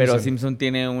lleva Pero Simpson. Simpson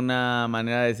tiene una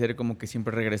manera de ser como que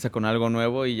siempre regresa con algo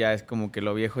nuevo y ya es como que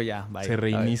lo viejo ya, Se bye, ¿sabes? Se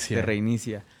reinicia.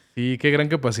 reinicia. Sí, qué gran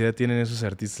capacidad tienen esos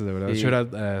artistas, de verdad. Shout Sí,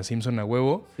 out a Simpson a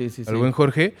huevo, sí, sí, al sí. buen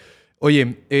Jorge. Oye,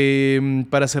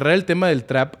 para cerrar el tema del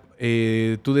trap,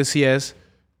 tú decías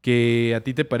que a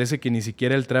ti te parece que ni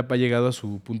siquiera el trap ha llegado a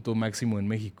su punto máximo en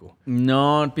México.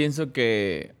 No, pienso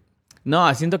que...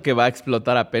 No, siento que va a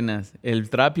explotar apenas el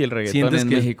trap y el reggaetón ¿Sientes en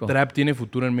que el México. trap tiene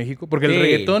futuro en México? Porque el Sí,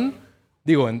 reggaetón,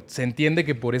 digo, se entiende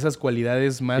que por esas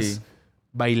cualidades sí, más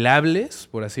bailables,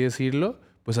 por así decirlo,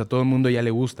 pues a todo el mundo ya le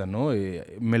gusta, ¿no?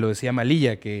 Me lo decía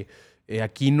Malilla, que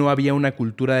aquí no había una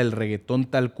cultura del reggaetón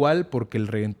tal cual, porque el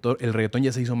reggaetón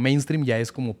ya se hizo mainstream, ya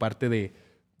es como parte de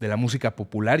la música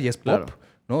popular, ya es pop, claro.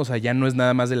 ¿no? O sea, ya no es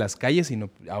nada más de las calles, sino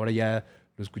ahora ya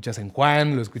lo escuchas en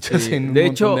Juan, lo escuchas Sí. en un De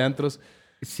montón de hecho, antros.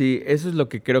 sí, eso es lo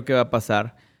que creo que va a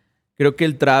pasar. Creo que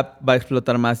el trap va a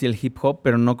explotar más y el hip hop,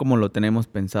 pero no como lo tenemos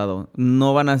pensado.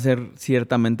 No van a ser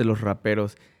ciertamente los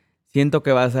raperos. Siento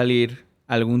que va a salir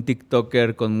algún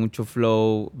TikToker con mucho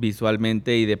flow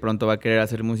visualmente y de pronto va a querer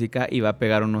hacer música y va a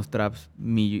pegar unos traps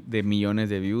de millones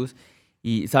de views.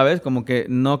 Y, ¿sabes? Como que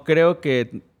no creo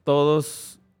que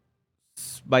todos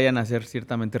vayan a ser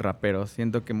ciertamente raperos.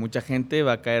 Siento que mucha gente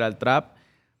va a caer al trap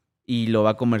y lo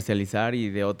va a comercializar y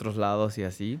de otros lados y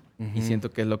así. Y Ujú. siento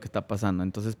que es lo que está pasando.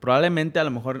 Entonces, probablemente a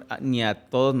lo mejor ni a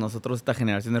todos nosotros, esta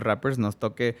generación de rappers, nos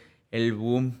toque el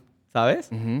boom, ¿sabes?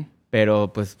 Ujú.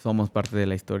 Pero pues somos parte de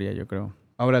la historia, yo creo.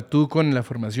 Ahora tú con la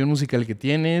formación musical que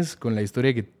tienes, con la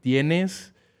historia que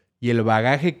tienes y el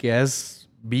bagaje que has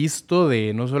visto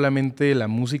de no solamente la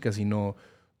música, sino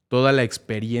toda la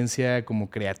experiencia como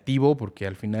creativo, porque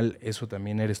al final eso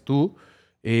también eres tú,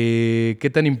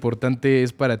 ¿Qué tan importante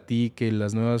es para ti que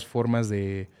las nuevas formas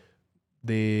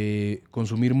de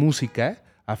consumir música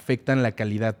afectan la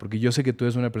calidad? Porque yo sé que tú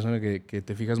eres una persona que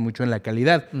te fijas mucho en la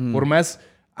calidad. Por más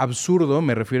absurdo,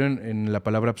 me refiero en la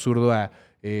palabra absurdo a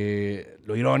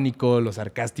lo irónico, lo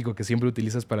sarcástico que siempre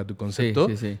utilizas para tu concepto,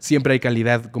 Sí. siempre hay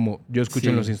calidad, como yo escucho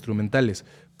en los instrumentales.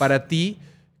 Para ti,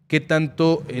 ¿qué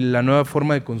tanto la nueva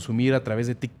forma de consumir a través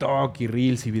de TikTok y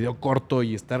Reels y video corto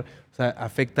y estar, o sea,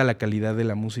 afecta la calidad de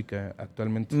la música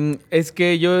actualmente? Es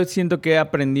que yo siento que he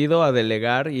aprendido a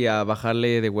delegar y a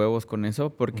bajarle de huevos con eso,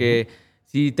 porque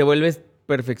si te vuelves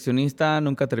perfeccionista,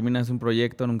 nunca terminas un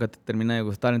proyecto, nunca te termina de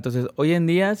gustar. Entonces, hoy en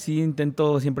día sí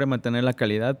intento siempre mantener la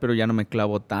calidad, pero ya no me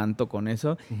clavo tanto con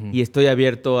eso y estoy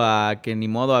abierto a que ni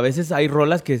modo. A veces hay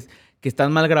rolas que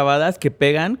están mal grabadas, que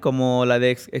pegan, como la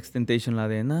de Extentation, la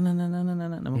de no me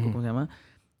acuerdo cómo se llama,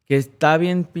 que está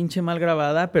bien pinche mal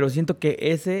grabada, pero siento que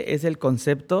ese es el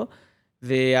concepto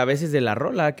de a veces de la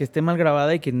rola, que esté mal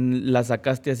grabada y que la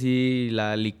sacaste así,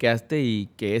 la liqueaste y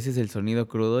que ese es el sonido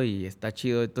crudo y está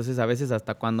chido. Entonces a veces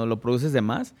hasta cuando lo produces de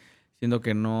más, siento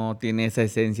que no tiene esa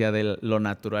esencia de lo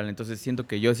natural. Entonces siento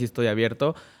que yo sí estoy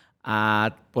abierto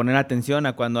a poner atención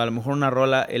a cuando a lo mejor una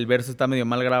rola, el verso está medio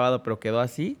mal grabado, pero quedó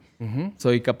así,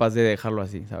 soy capaz de dejarlo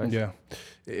así, ¿sabes? Ya.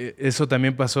 Eso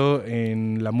también pasó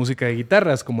en la música de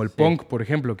guitarras, como el punk, por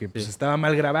ejemplo, que pues estaba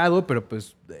mal grabado, pero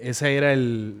pues esa era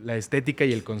la estética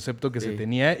y el concepto que se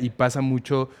tenía, y pasa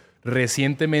mucho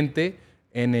recientemente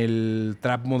en el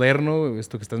trap moderno,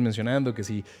 esto que estás mencionando, que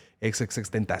si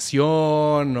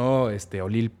Tentación, ¿no? O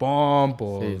Lil Pump,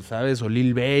 o, ¿sabes? O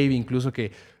Lil Baby, incluso,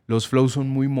 que los flows son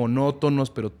muy monótonos,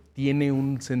 pero tiene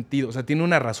un sentido, o sea, tiene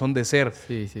una razón de ser.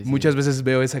 Muchas veces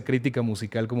veo esa crítica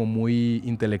musical como muy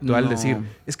intelectual, decir,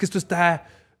 es que esto está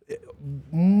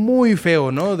muy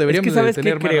feo, ¿no? Deberíamos de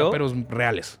tener más raperos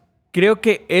reales. Creo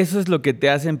que eso es lo que te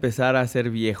hace empezar a ser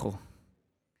viejo.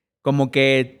 Como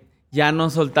que ya no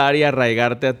soltar y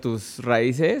arraigarte a tus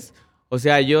raíces. O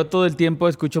sea, yo todo el tiempo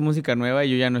escucho música nueva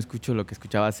y yo ya no escucho lo que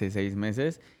escuchaba hace 6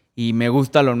 meses. Y me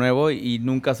gusta lo nuevo y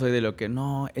nunca soy de lo que,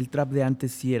 no, el trap de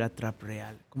antes sí era trap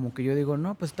real. Como que yo digo,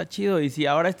 no, pues está chido. Y si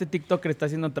ahora este TikToker está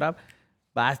haciendo trap,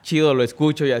 va chido, lo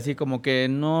escucho y así como que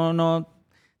no,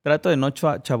 trato de no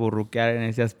chaburruquear en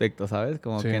ese aspecto, ¿sabes?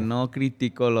 Como que no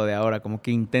critico lo de ahora, como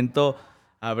que intento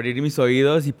abrir mis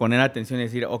oídos y poner atención y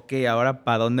decir, ok, ahora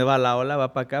 ¿para dónde va la ola?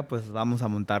 ¿Va para acá? Pues vamos a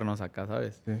montarnos acá,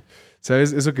 ¿sabes? Sí.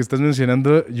 ¿Sabes? Eso que estás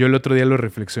mencionando, yo el otro día lo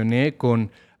reflexioné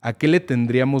con ¿a qué le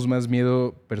tendríamos más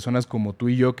miedo personas como tú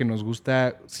y yo, que nos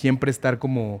gusta siempre estar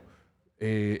como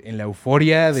en la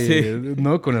euforia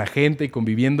 ¿no? Con la gente y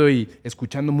conviviendo y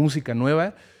escuchando música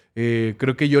nueva?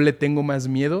 Creo que yo le tengo más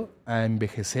miedo a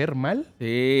envejecer mal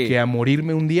que a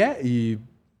morirme un día y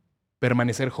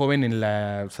permanecer joven en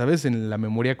la, ¿sabes? En la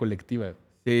memoria colectiva.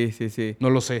 Sí. No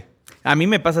lo sé. A mí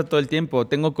me pasa todo el tiempo.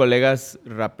 Tengo colegas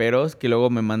raperos que luego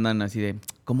me mandan así de,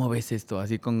 ¿cómo ves esto?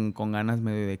 Así con ganas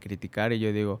medio de criticar. Y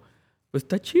yo digo, pues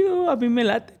está chido, a mí me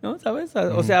late, ¿no? ¿Sabes?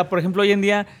 O sea, por ejemplo, hoy en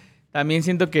día también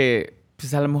siento que,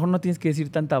 pues a lo mejor no tienes que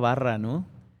decir tanta barra, ¿no?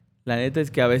 La neta es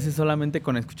que a veces solamente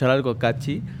con escuchar algo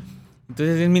catchy.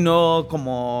 Entonces es mi nuevo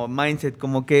como mindset,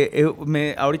 como que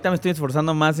ahorita me estoy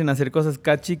esforzando más en hacer cosas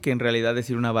catchy que en realidad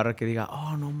decir una barra que diga,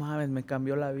 oh, no mames, me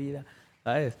cambió la vida,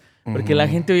 ¿sabes? Porque la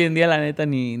gente hoy en día, la neta,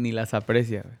 ni las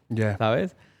aprecia,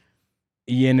 ¿sabes?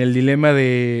 Y en el dilema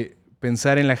de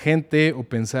pensar en la gente o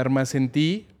pensar más en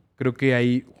ti, creo que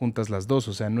ahí juntas las dos.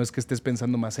 O sea, no es que estés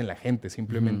pensando más en la gente,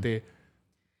 simplemente...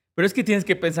 Pero es que tienes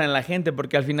que pensar en la gente,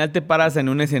 porque al final te paras en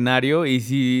un escenario y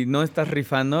si no estás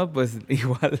rifando, pues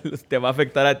igual te va a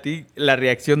afectar a ti la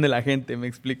reacción de la gente, ¿me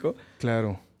explico?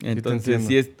 Claro. Entonces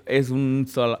sí eso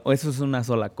es una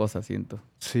sola cosa, siento.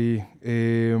 Sí.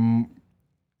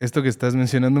 Esto que estás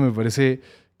mencionando me parece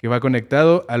que va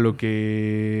conectado a lo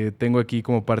que tengo aquí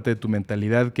como parte de tu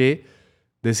mentalidad, que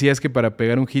decías que para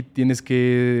pegar un hit tienes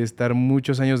que estar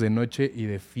muchos años de noche y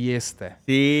de fiesta.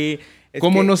 Sí.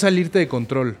 ¿Cómo no salirte de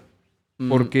control?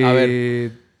 Porque... A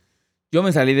ver, yo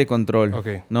me salí de control,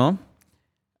 ¿no?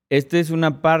 Esta es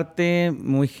una parte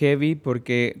muy heavy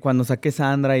porque cuando saqué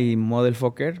Sandra y Model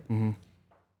Fucker,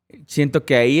 siento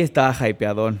que ahí estaba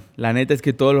hypeadón. La neta es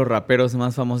que todos los raperos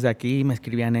más famosos de aquí me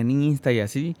escribían en Insta y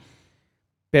así.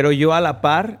 Pero yo a la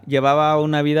par llevaba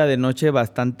una vida de noche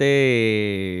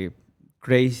bastante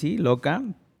crazy, loca,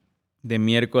 de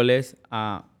miércoles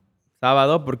a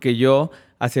sábado, porque yo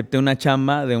acepté una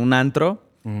chamba de un antro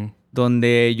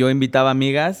donde yo invitaba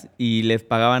amigas y les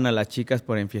pagaban a las chicas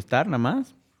por enfiestar nada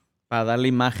más, para darle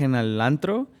imagen al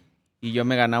antro, y yo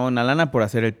me ganaba una lana por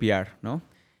hacer el PR, ¿no?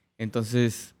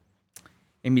 Entonces,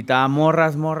 invitaba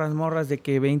morras de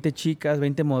que 20 chicas,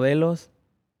 20 modelos,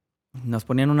 Nos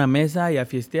ponían una mesa y a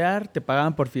fiestear, te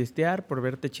pagaban por fiestear, por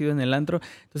verte chido en el antro.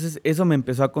 Entonces eso me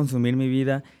empezó a consumir mi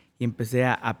vida y empecé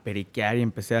a periquear y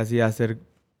empecé así a hacer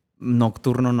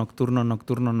nocturno.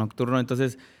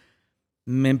 Entonces,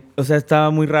 o sea,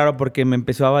 estaba muy raro porque me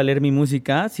empezó a valer mi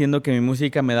música, siendo que mi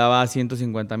música me daba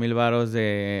 150,000 varos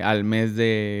al mes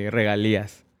de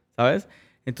regalías, ¿sabes?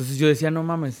 Entonces yo decía, no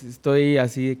mames, estoy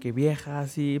así de que vieja,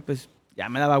 así, pues ya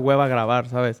me daba hueva grabar,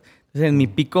 ¿sabes? Entonces en mi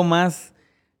pico más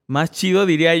chido,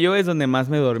 diría yo, es donde más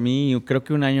me dormí y creo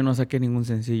que un año no saqué ningún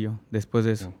sencillo después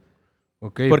de eso.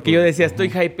 Okay, Porque yo decía, estoy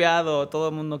hypeado, todo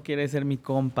el mundo quiere ser mi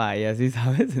compa y así,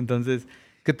 ¿sabes? Entonces...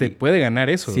 Que te puede ganar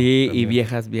eso. Sí, también. y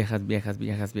viejas,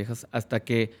 hasta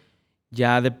que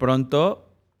ya de pronto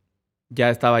ya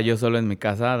estaba yo solo en mi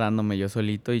casa, dándome yo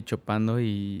solito y chopando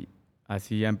y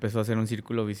así ya empezó a ser un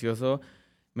círculo vicioso.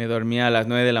 Me dormía a las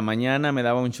 9 de la mañana, me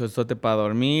daba un chozote para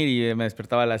dormir y me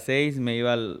despertaba a las 6, me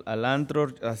iba al antro,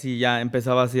 así ya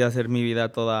empezaba así a hacer mi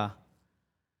vida toda.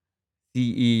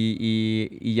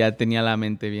 Y ya tenía la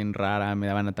mente bien rara, me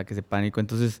daban ataques de pánico.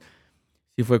 Entonces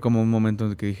sí fue como un momento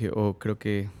en el que dije, oh, creo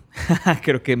que,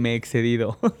 creo que me he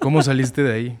excedido. ¿Cómo saliste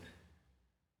de ahí?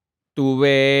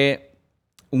 Tuve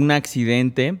un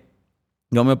accidente,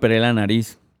 yo me operé la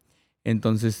nariz,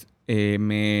 entonces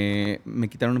me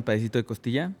quitaron un pedacito de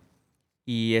costilla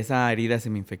y esa herida se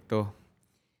me infectó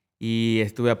y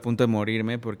estuve a punto de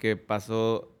morirme porque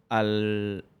pasó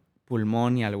al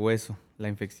pulmón y al hueso la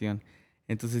infección.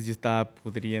 Entonces yo estaba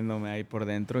pudriéndome ahí por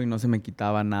dentro y no se me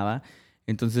quitaba nada.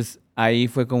 Entonces ahí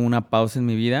fue como una pausa en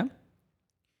mi vida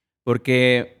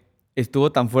porque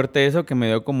estuvo tan fuerte eso que me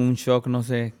dio como un shock, no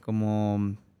sé,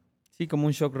 como... Sí, como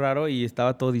un shock raro y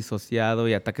estaba todo disociado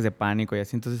y ataques de pánico y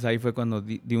así. Entonces ahí fue cuando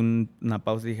di una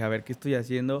pausa y dije, a ver, ¿qué estoy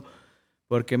haciendo?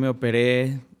 ¿Por qué me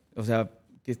operé? O sea,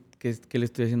 ¿qué le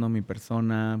estoy haciendo a mi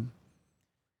persona?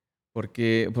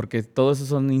 Porque todo eso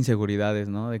son inseguridades,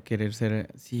 ¿no? De querer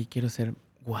ser, sí, quiero ser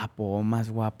guapo o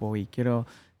más guapo y quiero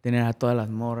tener a todas las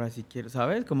morras y quiero,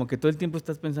 ¿sabes? Como que todo el tiempo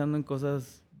estás pensando en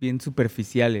cosas bien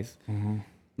superficiales. Ujú.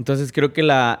 Entonces creo que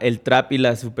el trap y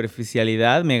la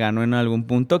superficialidad me ganó en algún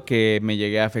punto que me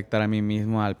llegué a afectar a mí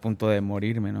mismo al punto de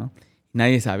morirme, ¿no?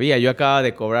 Nadie sabía. Yo acababa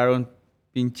de cobrar un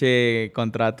pinche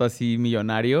contrato así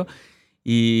millonario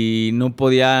y no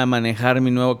podía manejar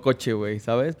mi nuevo coche, güey,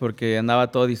 ¿sabes? Porque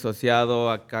andaba todo disociado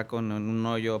acá con un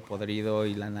hoyo podrido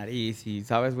y la nariz y,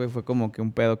 ¿sabes, güey? Fue como que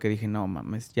un pedo que dije, no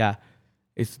mames, ya,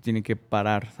 esto tiene que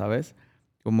parar, ¿sabes?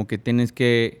 Como que tienes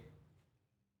que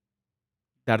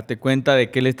darte cuenta de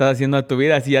qué le estás haciendo a tu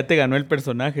vida si ya te ganó el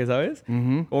personaje, ¿sabes?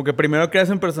 Ujú. Como que primero creas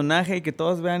un personaje y que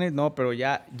todos vean, no, pero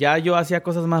ya yo hacía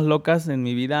cosas más locas en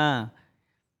mi vida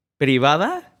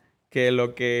privada que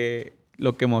lo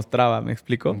que mostraba, ¿me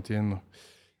explico? Entiendo.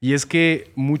 Y es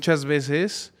que muchas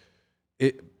veces,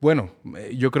 bueno,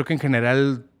 yo creo que en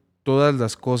general todas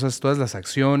las cosas, todas las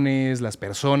acciones, las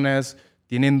personas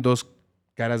tienen dos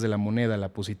caras de la moneda, la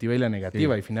positiva y la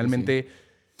negativa. Sí, Y sí, sí. finalmente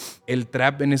el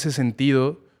trap en ese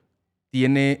sentido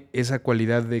tiene esa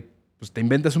cualidad de, pues te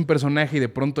inventas un personaje y de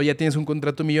pronto ya tienes un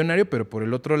contrato millonario, pero por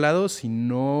el otro lado, si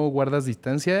no guardas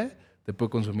distancia, te puede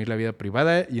consumir la vida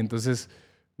privada y entonces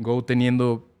Go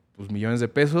teniendo pues millones de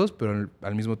pesos, pero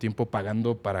al mismo tiempo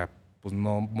pagando para pues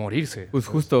no morirse. Pues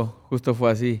 ¿Sabes? justo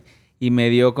fue así. Y me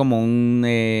dio como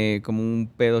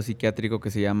un pedo psiquiátrico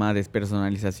que se llama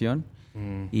despersonalización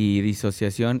Mm, y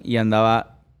disociación y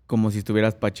andaba como si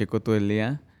estuvieras pacheco todo el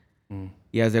día. mm,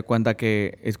 Y haz de cuenta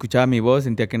que escuchaba mi voz,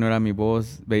 sentía que no era mi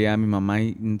voz, veía a mi mamá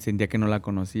y sentía que no la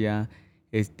conocía.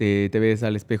 Te ves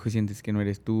al espejo y sientes que no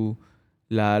eres tú.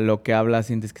 Lo que hablas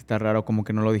sientes que está raro, como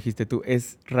que no lo dijiste tú.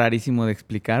 Es rarísimo de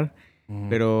explicar, mm.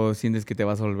 pero sientes que te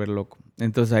vas a volver loco.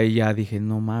 Entonces ahí ya dije,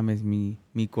 no mames, mi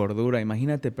cordura,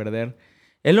 imagínate perder.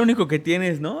 Es lo único que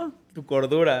tienes, ¿no? Tu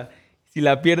cordura. Si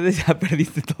la pierdes, ya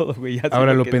perdiste todo, güey. Ya sé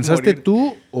Ahora, lo ¿lo que es pensaste morir.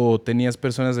 tú o tenías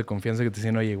personas de confianza que te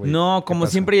decían, oye, güey, No, ¿qué como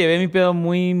pasa? siempre llevé mi pedo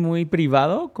muy, muy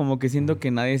privado, como que siento Mm,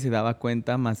 que nadie se daba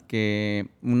cuenta más que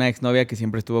una exnovia que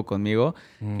siempre estuvo conmigo,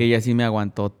 que mm, ella sí me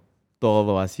aguantó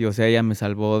todo así, o sea, ella me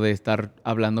salvó de estar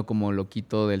hablando como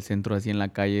loquito del centro así en la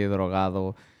calle,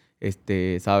 drogado,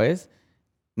 ¿sabes?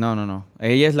 No, no, no.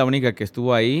 Ella es la única que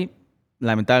estuvo ahí.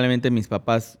 Lamentablemente mis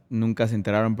papás nunca se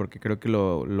enteraron porque creo que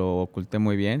lo oculté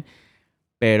muy bien,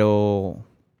 pero,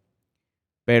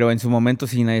 pero en su momento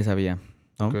sí nadie sabía,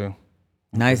 ok, ¿no? ok.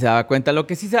 Nadie se daba cuenta. Lo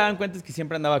que sí se daban cuenta es que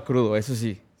siempre andaba crudo, eso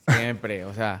sí. Siempre,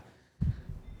 o sea,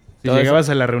 Si todo eso. llegabas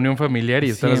a la reunión familiar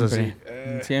y estabas así.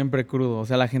 Siempre, siempre crudo. O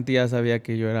sea, la gente ya sabía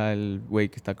que yo era el güey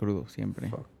que está crudo, siempre.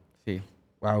 Fuck. Sí.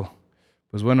 Wow.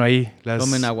 Pues bueno, ahí las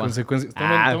Tomen agua. consecuencias.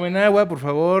 Tomen agua, por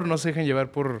favor, no se dejen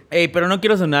llevar por... Ey, pero no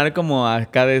quiero sonar como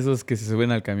acá de esos que se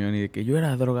suben al camión y de que yo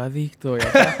era drogadicto. Y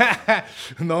acá.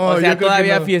 No, o sea, yo creo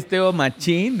todavía que no. fiesteo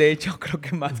machín, de hecho creo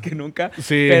que más que nunca.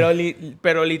 Sí.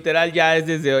 Pero literal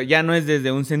ya no es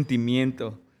desde un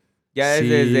sentimiento. Ya es Sí.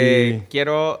 desde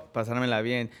quiero pasármela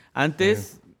bien.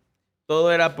 Antes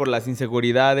todo era por las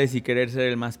inseguridades y querer ser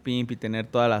el más pimp y tener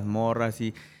todas las morras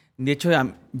y... De hecho,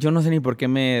 yo no sé ni por qué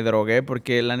me drogué,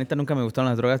 porque la neta nunca me gustaron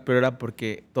las drogas, pero era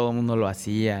porque todo el mundo lo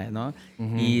hacía, ¿no?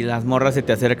 Ujú. Y las morras se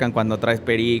te acercan cuando traes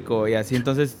perico y así.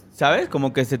 Entonces, ¿sabes?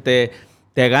 Como que se te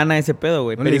gana ese pedo,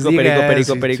 güey. No Perico, les digas,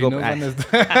 perico, si perico. no van a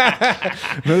estar-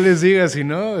 No les digas, si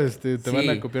no, te van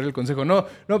a Sí. copiar el consejo. No,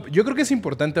 yo creo que es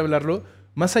importante hablarlo,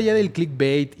 más allá del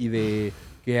clickbait y de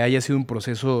que haya sido un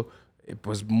proceso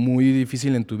pues muy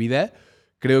difícil en tu vida.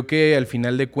 Creo que al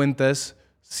final de cuentas,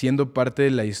 siendo parte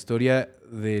de la historia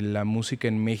de la música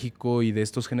en México y de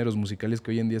estos géneros musicales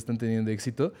que hoy en día están teniendo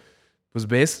éxito, pues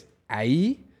ves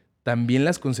ahí también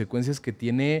las consecuencias que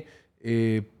tiene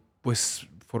pues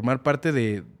formar parte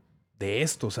de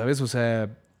esto, ¿sabes? O sea,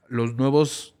 los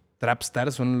nuevos trap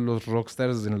stars son los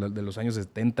rockstars de los años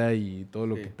 70 y todo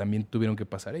lo Sí. que también tuvieron que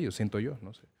pasar ellos, siento yo,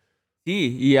 no sé.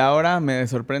 Sí, y ahora me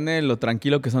sorprende lo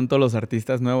tranquilo que son todos los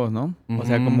artistas nuevos, ¿no? O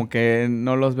sea, Ujú. como que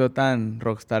no los veo tan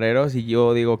rockstareros y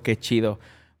yo digo, qué chido.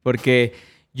 Porque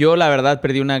yo, la verdad,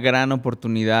 perdí una gran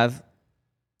oportunidad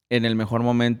en el mejor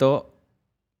momento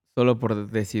solo por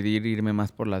decidir irme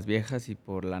más por las viejas y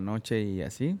por la noche y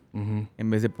así, Ujú, en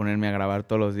vez de ponerme a grabar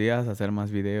todos los días, hacer más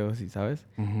videos y, ¿sabes?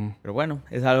 ujú. Pero bueno,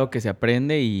 es algo que se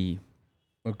aprende y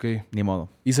Ok. ni modo.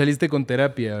 ¿Y saliste con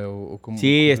terapia o cómo?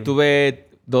 Sí, estuve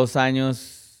 2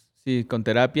 años con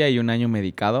terapia y 1 año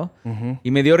medicado. Ujú.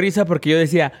 Y me dio risa porque yo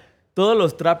decía, todos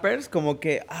los trappers como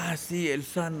que, sí, el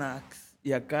Xanax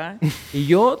y acá. Y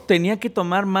yo tenía que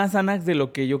tomar más Xanax de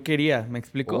lo que yo quería, ¿me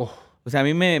explico? Oh. O sea, a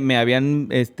mí me habían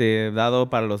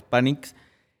dado para los panics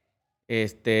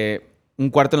un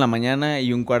cuarto en la mañana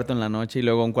y un cuarto en la noche, y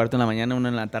luego un cuarto en la mañana, uno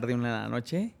en la tarde y uno en la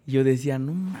noche. Y yo decía,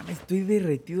 no mames, estoy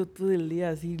derretido todo el día,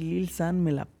 así, Lil San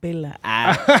me la pela.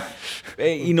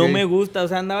 Y no Ok. me gusta, o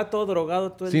sea, andaba todo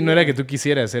drogado todo el Sí, día. no era que tú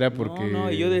quisieras, era porque...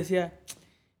 No, y yo decía,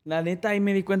 la neta, ahí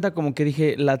me di cuenta como que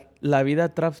dije, la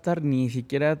vida trapstar ni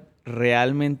siquiera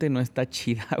realmente no está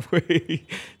chida, güey.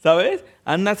 ¿Sabes?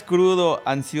 Andas crudo,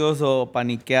 ansioso,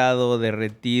 paniqueado,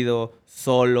 derretido,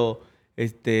 solo,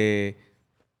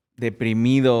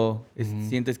 deprimido, Ujú.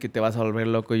 sientes que te vas a volver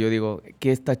loco. Yo digo,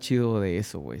 ¿qué está chido de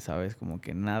eso, güey? ¿Sabes? Como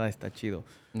que nada está chido.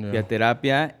 Ya. Fui a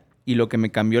terapia y lo que me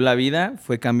cambió la vida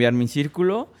fue cambiar mi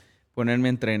círculo, ponerme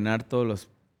a entrenar todos los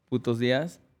putos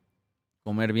días,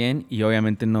 comer bien y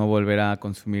obviamente no volver a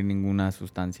consumir ninguna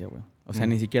sustancia, güey. O sea, Mm.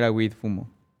 ni siquiera weed fumo.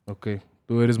 Ok.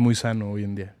 Tú eres muy sano hoy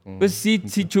en día. Pues sí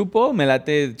chupo, me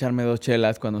late echarme 2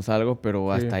 chelas cuando salgo, pero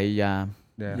Sí. hasta ahí Ya.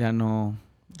 ya no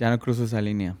cruzo esa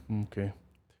línea. Ok.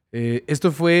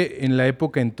 Esto fue en la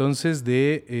época entonces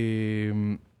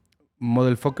de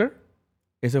Model Fucker.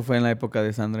 Eso fue en la época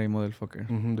de Sandra y Motherfucker.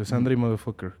 Ujú, de Sandra y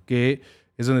Motherfucker, que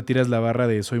es donde tiras la barra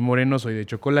de soy moreno, soy de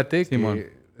chocolate, Simón.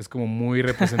 que es como muy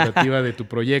representativa de tu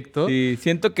proyecto. Sí,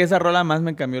 siento que esa rola más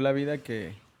me cambió la vida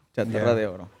que Chatarra Ya. de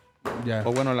Oro. Ya.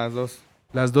 O bueno, las dos.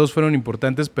 Las dos fueron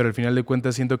importantes, pero al final de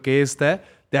cuentas siento que esta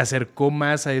te acercó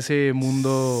más a ese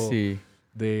mundo Sí,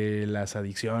 de las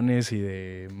adicciones y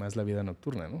de más la vida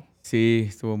nocturna, ¿no? sí,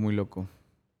 estuvo muy loco.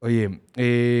 Oye,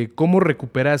 ¿cómo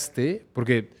recuperaste?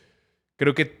 Porque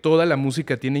creo que toda la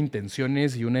música tiene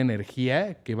intenciones y una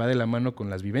energía que va de la mano con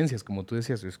las vivencias. Como tú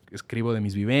decías, escribo de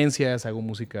mis vivencias, hago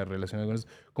música relacionada con eso.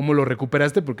 ¿Cómo lo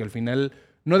recuperaste? Porque al final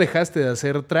no dejaste de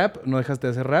hacer trap, no dejaste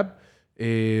de hacer rap.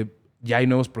 Ya hay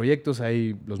nuevos proyectos,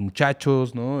 hay los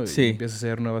muchachos, ¿no? Sí. Y empiezas a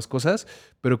hacer nuevas cosas.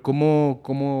 Pero ¿cómo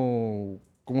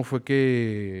fue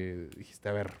que dijiste,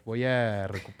 a ver, voy a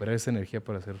recuperar esa energía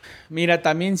para hacer? Mira,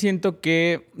 también siento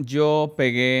que yo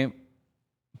pegué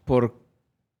por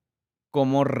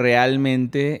cómo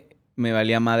realmente me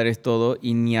valía madres todo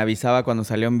y ni avisaba cuando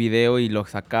salía un video y lo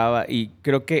sacaba. Y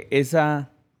creo que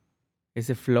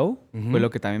ese flow fue lo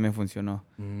que también me funcionó.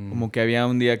 Como que había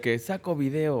un día que saco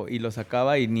video y lo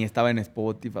sacaba y ni estaba en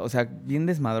Spotify. O sea, bien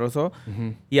desmadroso.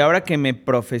 Ujú. Y ahora que me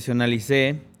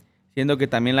profesionalicé, siento que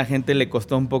también a la gente le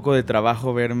costó un poco de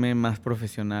trabajo verme más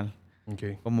profesional. Ok.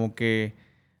 Como que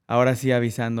ahora sí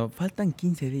avisando, faltan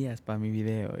 15 días para mi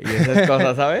video y esas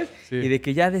cosas, ¿sabes? Sí. Y de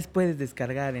que ya después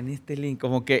descargar en este link,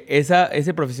 como que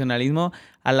ese profesionalismo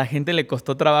a la gente le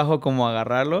costó trabajo como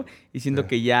agarrarlo y siento Sí.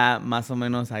 que ya más o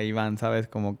menos ahí van, ¿sabes?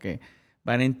 Como que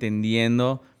van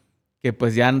entendiendo que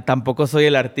pues ya tampoco soy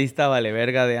el artista vale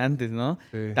verga de antes, ¿no?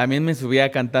 Sí. También me subía a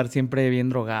cantar siempre bien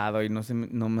drogado y no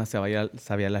me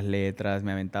sabía las letras,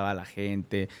 me aventaba a la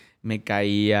gente, me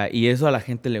caía y eso a la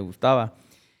gente le gustaba.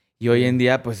 Y hoy en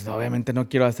día, pues obviamente no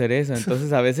quiero hacer eso.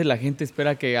 Entonces a veces la gente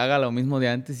espera que haga lo mismo de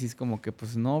antes y es como que,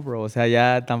 pues no, bro. O sea,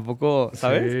 ya tampoco,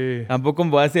 ¿sabes? Sí. Tampoco me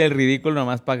voy a hacer el ridículo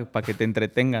nomás para que te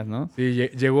entretengas, ¿no? Sí,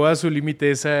 llegó a su límite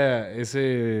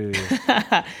ese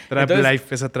trap Entonces,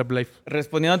 life, esa trap life.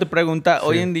 respondiendo a tu pregunta, Sí.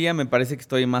 hoy en día me parece que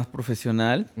estoy más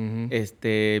profesional. Ujú.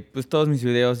 Pues todos mis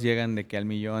videos llegan de que al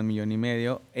millón y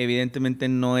medio. Evidentemente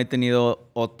no he tenido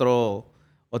otro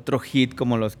hit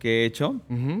como los que he hecho.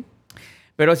 Ujú.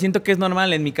 Pero siento que es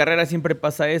normal, en mi carrera siempre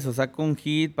pasa eso. Saco un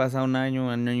hit, pasa un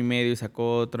año y medio y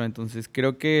saco otro. Entonces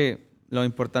creo que lo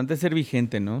importante es ser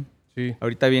vigente, ¿no? Sí.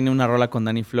 Ahorita viene una rola con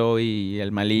Danny Flow y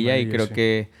el Malilla y creo sí.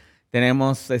 que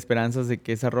tenemos esperanzas de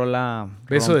que esa rola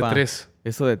Beso rompa. de 3.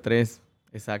 Beso de 3,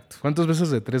 exacto. ¿Cuántos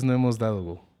besos de 3 no hemos dado,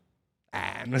 Go?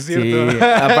 Ah, no es Sí, cierto.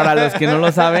 para los que no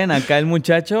lo saben, acá el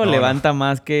muchacho No, levanta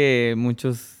más que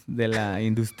muchos de la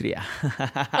industria.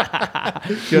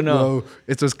 Yo no. Wow,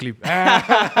 esto es clip.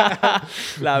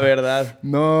 La verdad.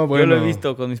 No, bueno. Yo lo he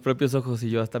visto con mis propios ojos y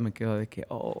yo hasta me quedo de que,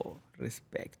 oh,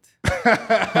 respect.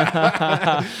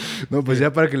 No, pues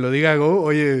ya para que lo diga Go,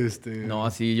 oye, No,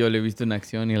 sí, yo lo he visto en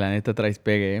acción y la neta traes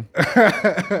pegue, ¿eh?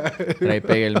 Trae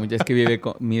pegue el muchacho. Es que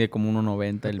mide como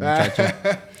 1.90 el muchacho.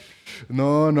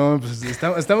 No, pues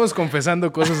estamos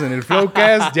confesando cosas en el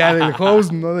Flowcast, ya del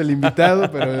host, no del invitado,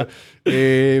 pero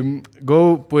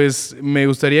Go, pues me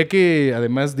gustaría que,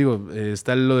 además,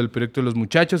 está lo del proyecto de los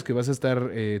muchachos, que vas a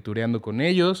estar tureando con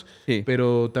ellos, Sí.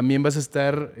 pero también vas a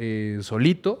estar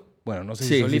solito, bueno, no sé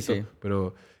si Sí, solito, sí.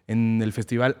 pero en el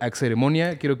festival Act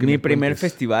Ceremonia, quiero que Mi me primer cuentes.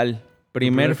 festival.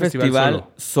 primer Primer festival festival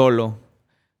solo.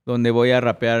 Donde voy a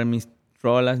rapear mis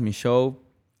rolas, mi show.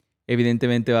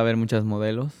 Evidentemente va a haber muchos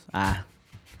modelos.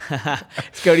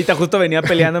 Es que ahorita justo venía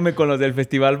peleándome con los del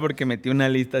festival porque metí una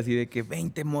lista así de que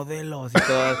 20 modelos y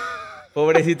todas.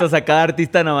 Pobrecitos, a cada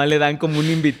artista nomás le dan como un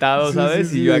invitado, Sí, ¿sabes?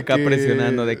 sí, Y yo de acá que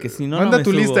presionando de que si no, manda no me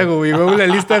tu subo. lista, Go, y Go, la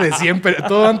lista de 100, pero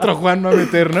todo antro Juan va a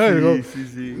meter, ¿no? Y Go,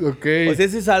 Sí. ok. O sea,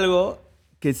 eso es algo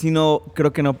que sí no,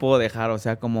 creo que no puedo dejar. O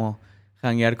sea, como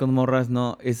janguear con morras,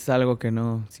 no, es algo que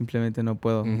no, simplemente no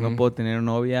puedo. Ujú. No puedo tener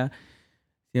novia.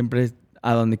 Siempre,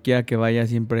 a donde quiera que vaya,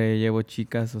 siempre llevo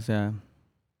chicas. O sea,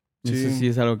 Sí. eso sí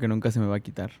es algo que nunca se me va a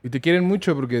quitar. Y te quieren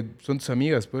mucho porque son tus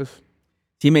amigas, pues.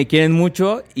 Sí, me quieren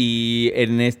mucho y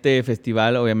en este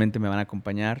festival obviamente me van a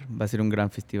acompañar. Va a ser un gran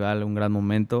festival, un gran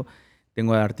momento.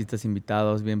 Tengo artistas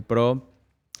invitados bien pro.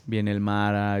 Viene el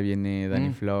Mara, viene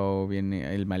Danny Flow,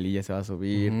 viene el Malilla se va a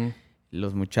subir, Ujú.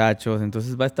 los muchachos.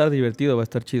 Entonces va a estar divertido, va a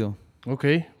estar chido. Ok,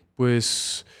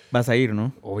 pues Vas a ir,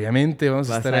 ¿no? obviamente vamos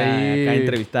a Vas estar a ahí. acá a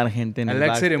entrevistar gente en a el la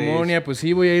backstage. ceremonia, pues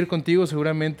sí, voy a ir contigo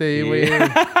seguramente. Ahí Sí. voy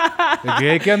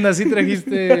a ir. ¿Qué onda? ¿Sí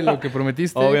trajiste lo que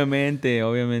prometiste? Obviamente.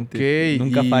 Ok,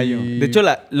 Nunca y- fallo. De hecho,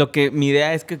 mi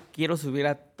idea es que quiero subir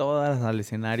a todas al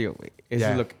escenario, güey. Eso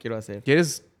Ya. es lo que quiero hacer.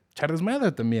 ¿Quieres echar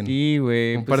desmadre también? Sí,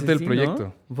 güey. Como pues parte del sí,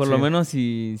 proyecto. ¿no? Por Sí. lo menos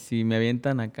si me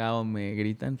avientan acá o me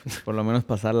gritan, pues por lo menos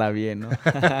pasarla bien, ¿no?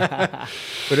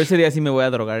 Pero ese día sí me voy a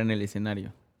drogar en el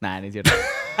escenario. Nah, no es cierto.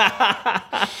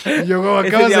 Y yo, como Ese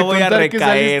acabas día de voy a contar que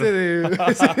recaer. saliste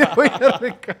de... Ese día voy a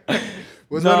recaer.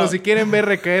 Pues No. bueno, si quieren ver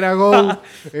recaer a Go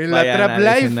en la Vayan Trap al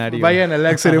Live, escenario. vayan a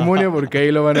la ceremonia porque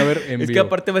ahí lo van a ver en Es vivo. que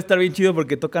aparte va a estar bien chido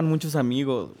porque tocan muchos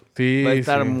amigos. Sí, Va a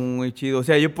estar sí. muy chido. O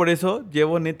sea, yo por eso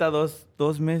llevo neta dos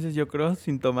meses, yo creo,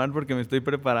 sin tomar porque me estoy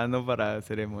preparando para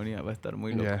ceremonia. Va a estar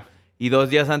muy loco. Ya. Y 2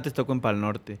 días antes toco en Pal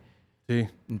Norte. Sí,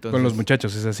 Entonces, con los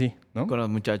muchachos es así, ¿no? Con los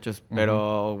muchachos.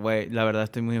 Pero, güey, la verdad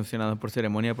estoy muy emocionado por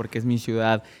ceremonia porque es mi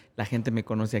ciudad. La gente me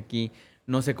conoce aquí.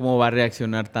 No sé cómo va a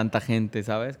reaccionar tanta gente,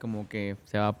 ¿sabes? Como que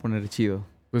se va a poner chido.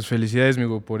 Pues felicidades,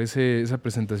 amigo, por esa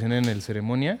presentación en el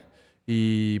ceremonia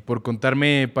y por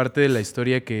contarme parte de la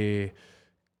historia que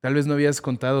tal vez no habías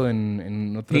contado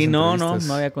en otras Sí, no entrevistas.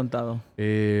 había contado.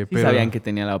 Sí Sí sabían que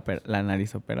tenía la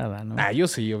nariz operada, ¿no? Yo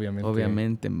sí, obviamente.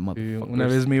 Obviamente, Sí, motherfuckers. una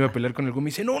vez me iba a pelear con el Gumi y me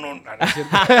dice, no es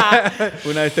cierto.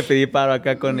 Una vez te pedí paro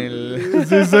acá con el...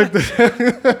 Sí, exacto.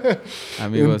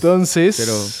 Amigos, Entonces,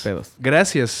 pero pedos.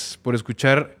 gracias por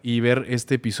escuchar y ver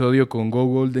este episodio con Go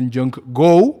Golden Junk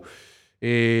Go.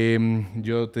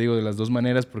 Yo te digo de las dos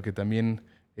maneras porque también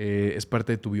es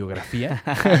parte de tu biografía,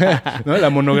 ¿no? La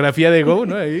monografía de Go,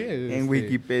 ¿no? Ahí, En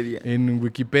Wikipedia. En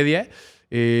Wikipedia.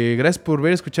 Gracias por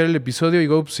escuchar el episodio y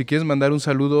Go, si quieres mandar un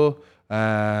saludo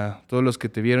a todos los que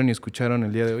te vieron y escucharon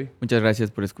el día de hoy. Muchas gracias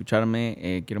por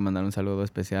escucharme. Quiero mandar un saludo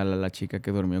especial a la chica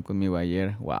que durmió conmigo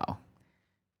ayer. Wow.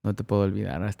 No te puedo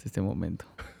olvidar hasta este momento.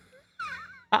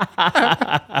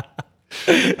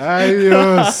 Ay,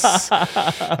 Dios.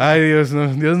 Ay, Dios,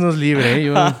 no, Dios nos libre,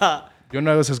 ¿eh? Yo no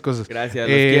hago esas cosas. Gracias,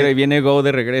 los quiero. Y viene Go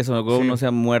de regreso. Go sí. no se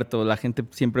ha muerto. La gente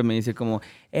siempre me dice como,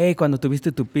 hey, cuando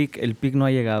tuviste tu pick, el pick no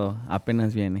ha llegado.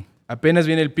 Apenas viene. Apenas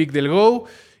viene el pick del Go.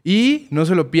 Y no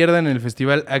se lo pierdan, en el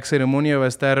festival Act Ceremonia va a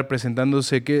estar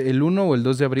presentándose, ¿qué? ¿El 1 o el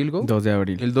 2 de abril, Go? 2 de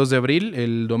abril. El 2 de abril,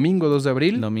 el domingo 2 de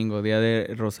abril. Domingo, día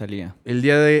de Rosalía. El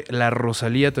día de la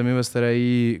Rosalía también va a estar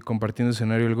ahí compartiendo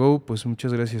escenario el Go. Pues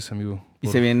muchas gracias, amigo. Y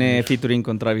se viene featuring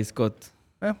con Travis Scott.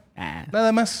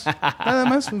 Nada más. Nada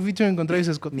más. Un featuring con Travis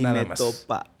Scott. Ni nada me más.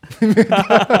 topa.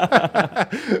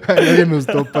 Nadie nos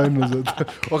topa a nosotros.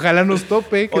 Ojalá nos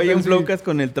tope. Oye, un Flowcast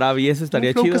con el Travis, eso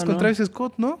estaría chido, Flowcast ¿no? con Travis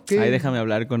Scott, ¿no? ¿Qué? Ahí déjame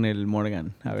hablar con el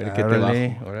Morgan, a ver qué te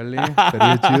bajo. Órale,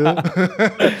 estaría chido.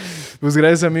 Pues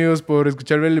gracias, amigos, por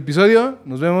escuchar el episodio.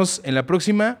 Nos vemos en la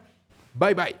próxima.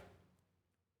 Bye, bye.